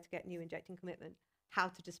equipment, where to get new injecting equipment, how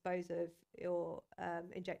to dispose of your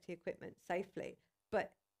injecting equipment safely.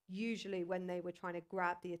 But usually when they were trying to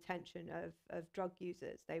grab the attention of drug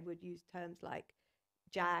users, they would use terms like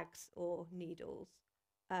JAGs or needles.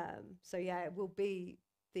 So yeah, it will be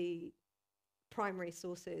the primary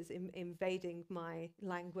sources invading my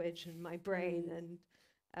language and my brain and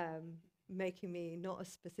making me not as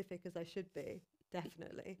specific as I should be,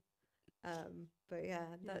 definitely. But yeah,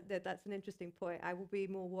 that's an interesting point. I will be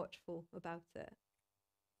more watchful about it.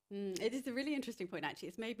 It is a really interesting point, actually.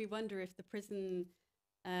 It's made me wonder if the prison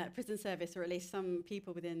service, or at least some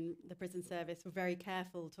people within the prison service, were very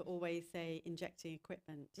careful to always say injecting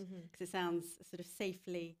equipment, because it sounds sort of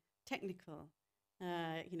safely technical,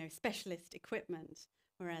 specialist equipment,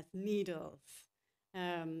 whereas needles,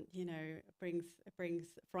 brings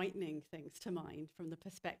frightening things to mind from the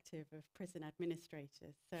perspective of prison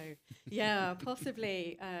administrators. So yeah,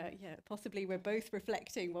 possibly we're both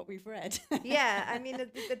reflecting what we've read. Yeah, I mean,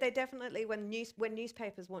 they definitely, when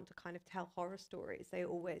newspapers want to kind of tell horror stories, they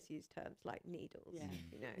always use terms like needles.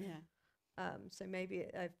 So maybe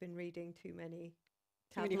I've been reading too many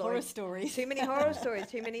horror stories. Too many horror stories,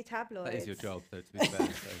 too many tabloids. That is your job, though, to be fair.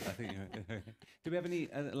 So I think do we have any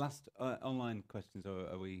last online questions, or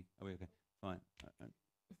are we okay? Fine.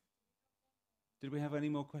 Did we have any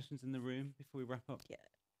more questions in the room before we wrap up? Yeah.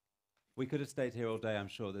 We could have stayed here all day, I'm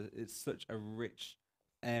sure. It's such a rich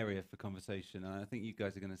area for conversation, and I think you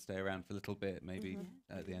guys are going to stay around for a little bit, maybe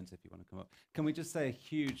at the end if you want to come up. Can we just say a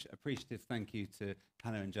huge appreciative thank you to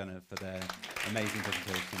Hannah and Jenna for their amazing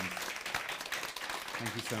presentations.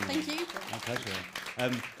 Thank you so much. Thank you. My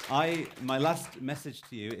pleasure. My last message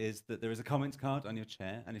to you is that there is a comments card on your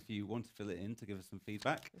chair, and if you want to fill it in to give us some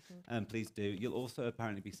feedback, please do. You'll also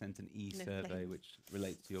apparently be sent an e-survey which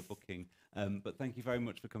relates to your booking. But thank you very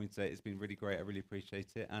much for coming today. It's been really great. I really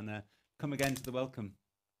appreciate it. And come again to the Welcome.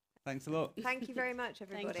 Thanks a lot. Thank you very much,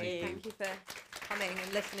 everybody. Thank you for coming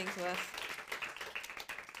and listening to us.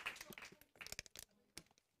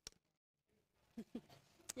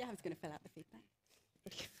 Yeah, I was going to fill out the feedback.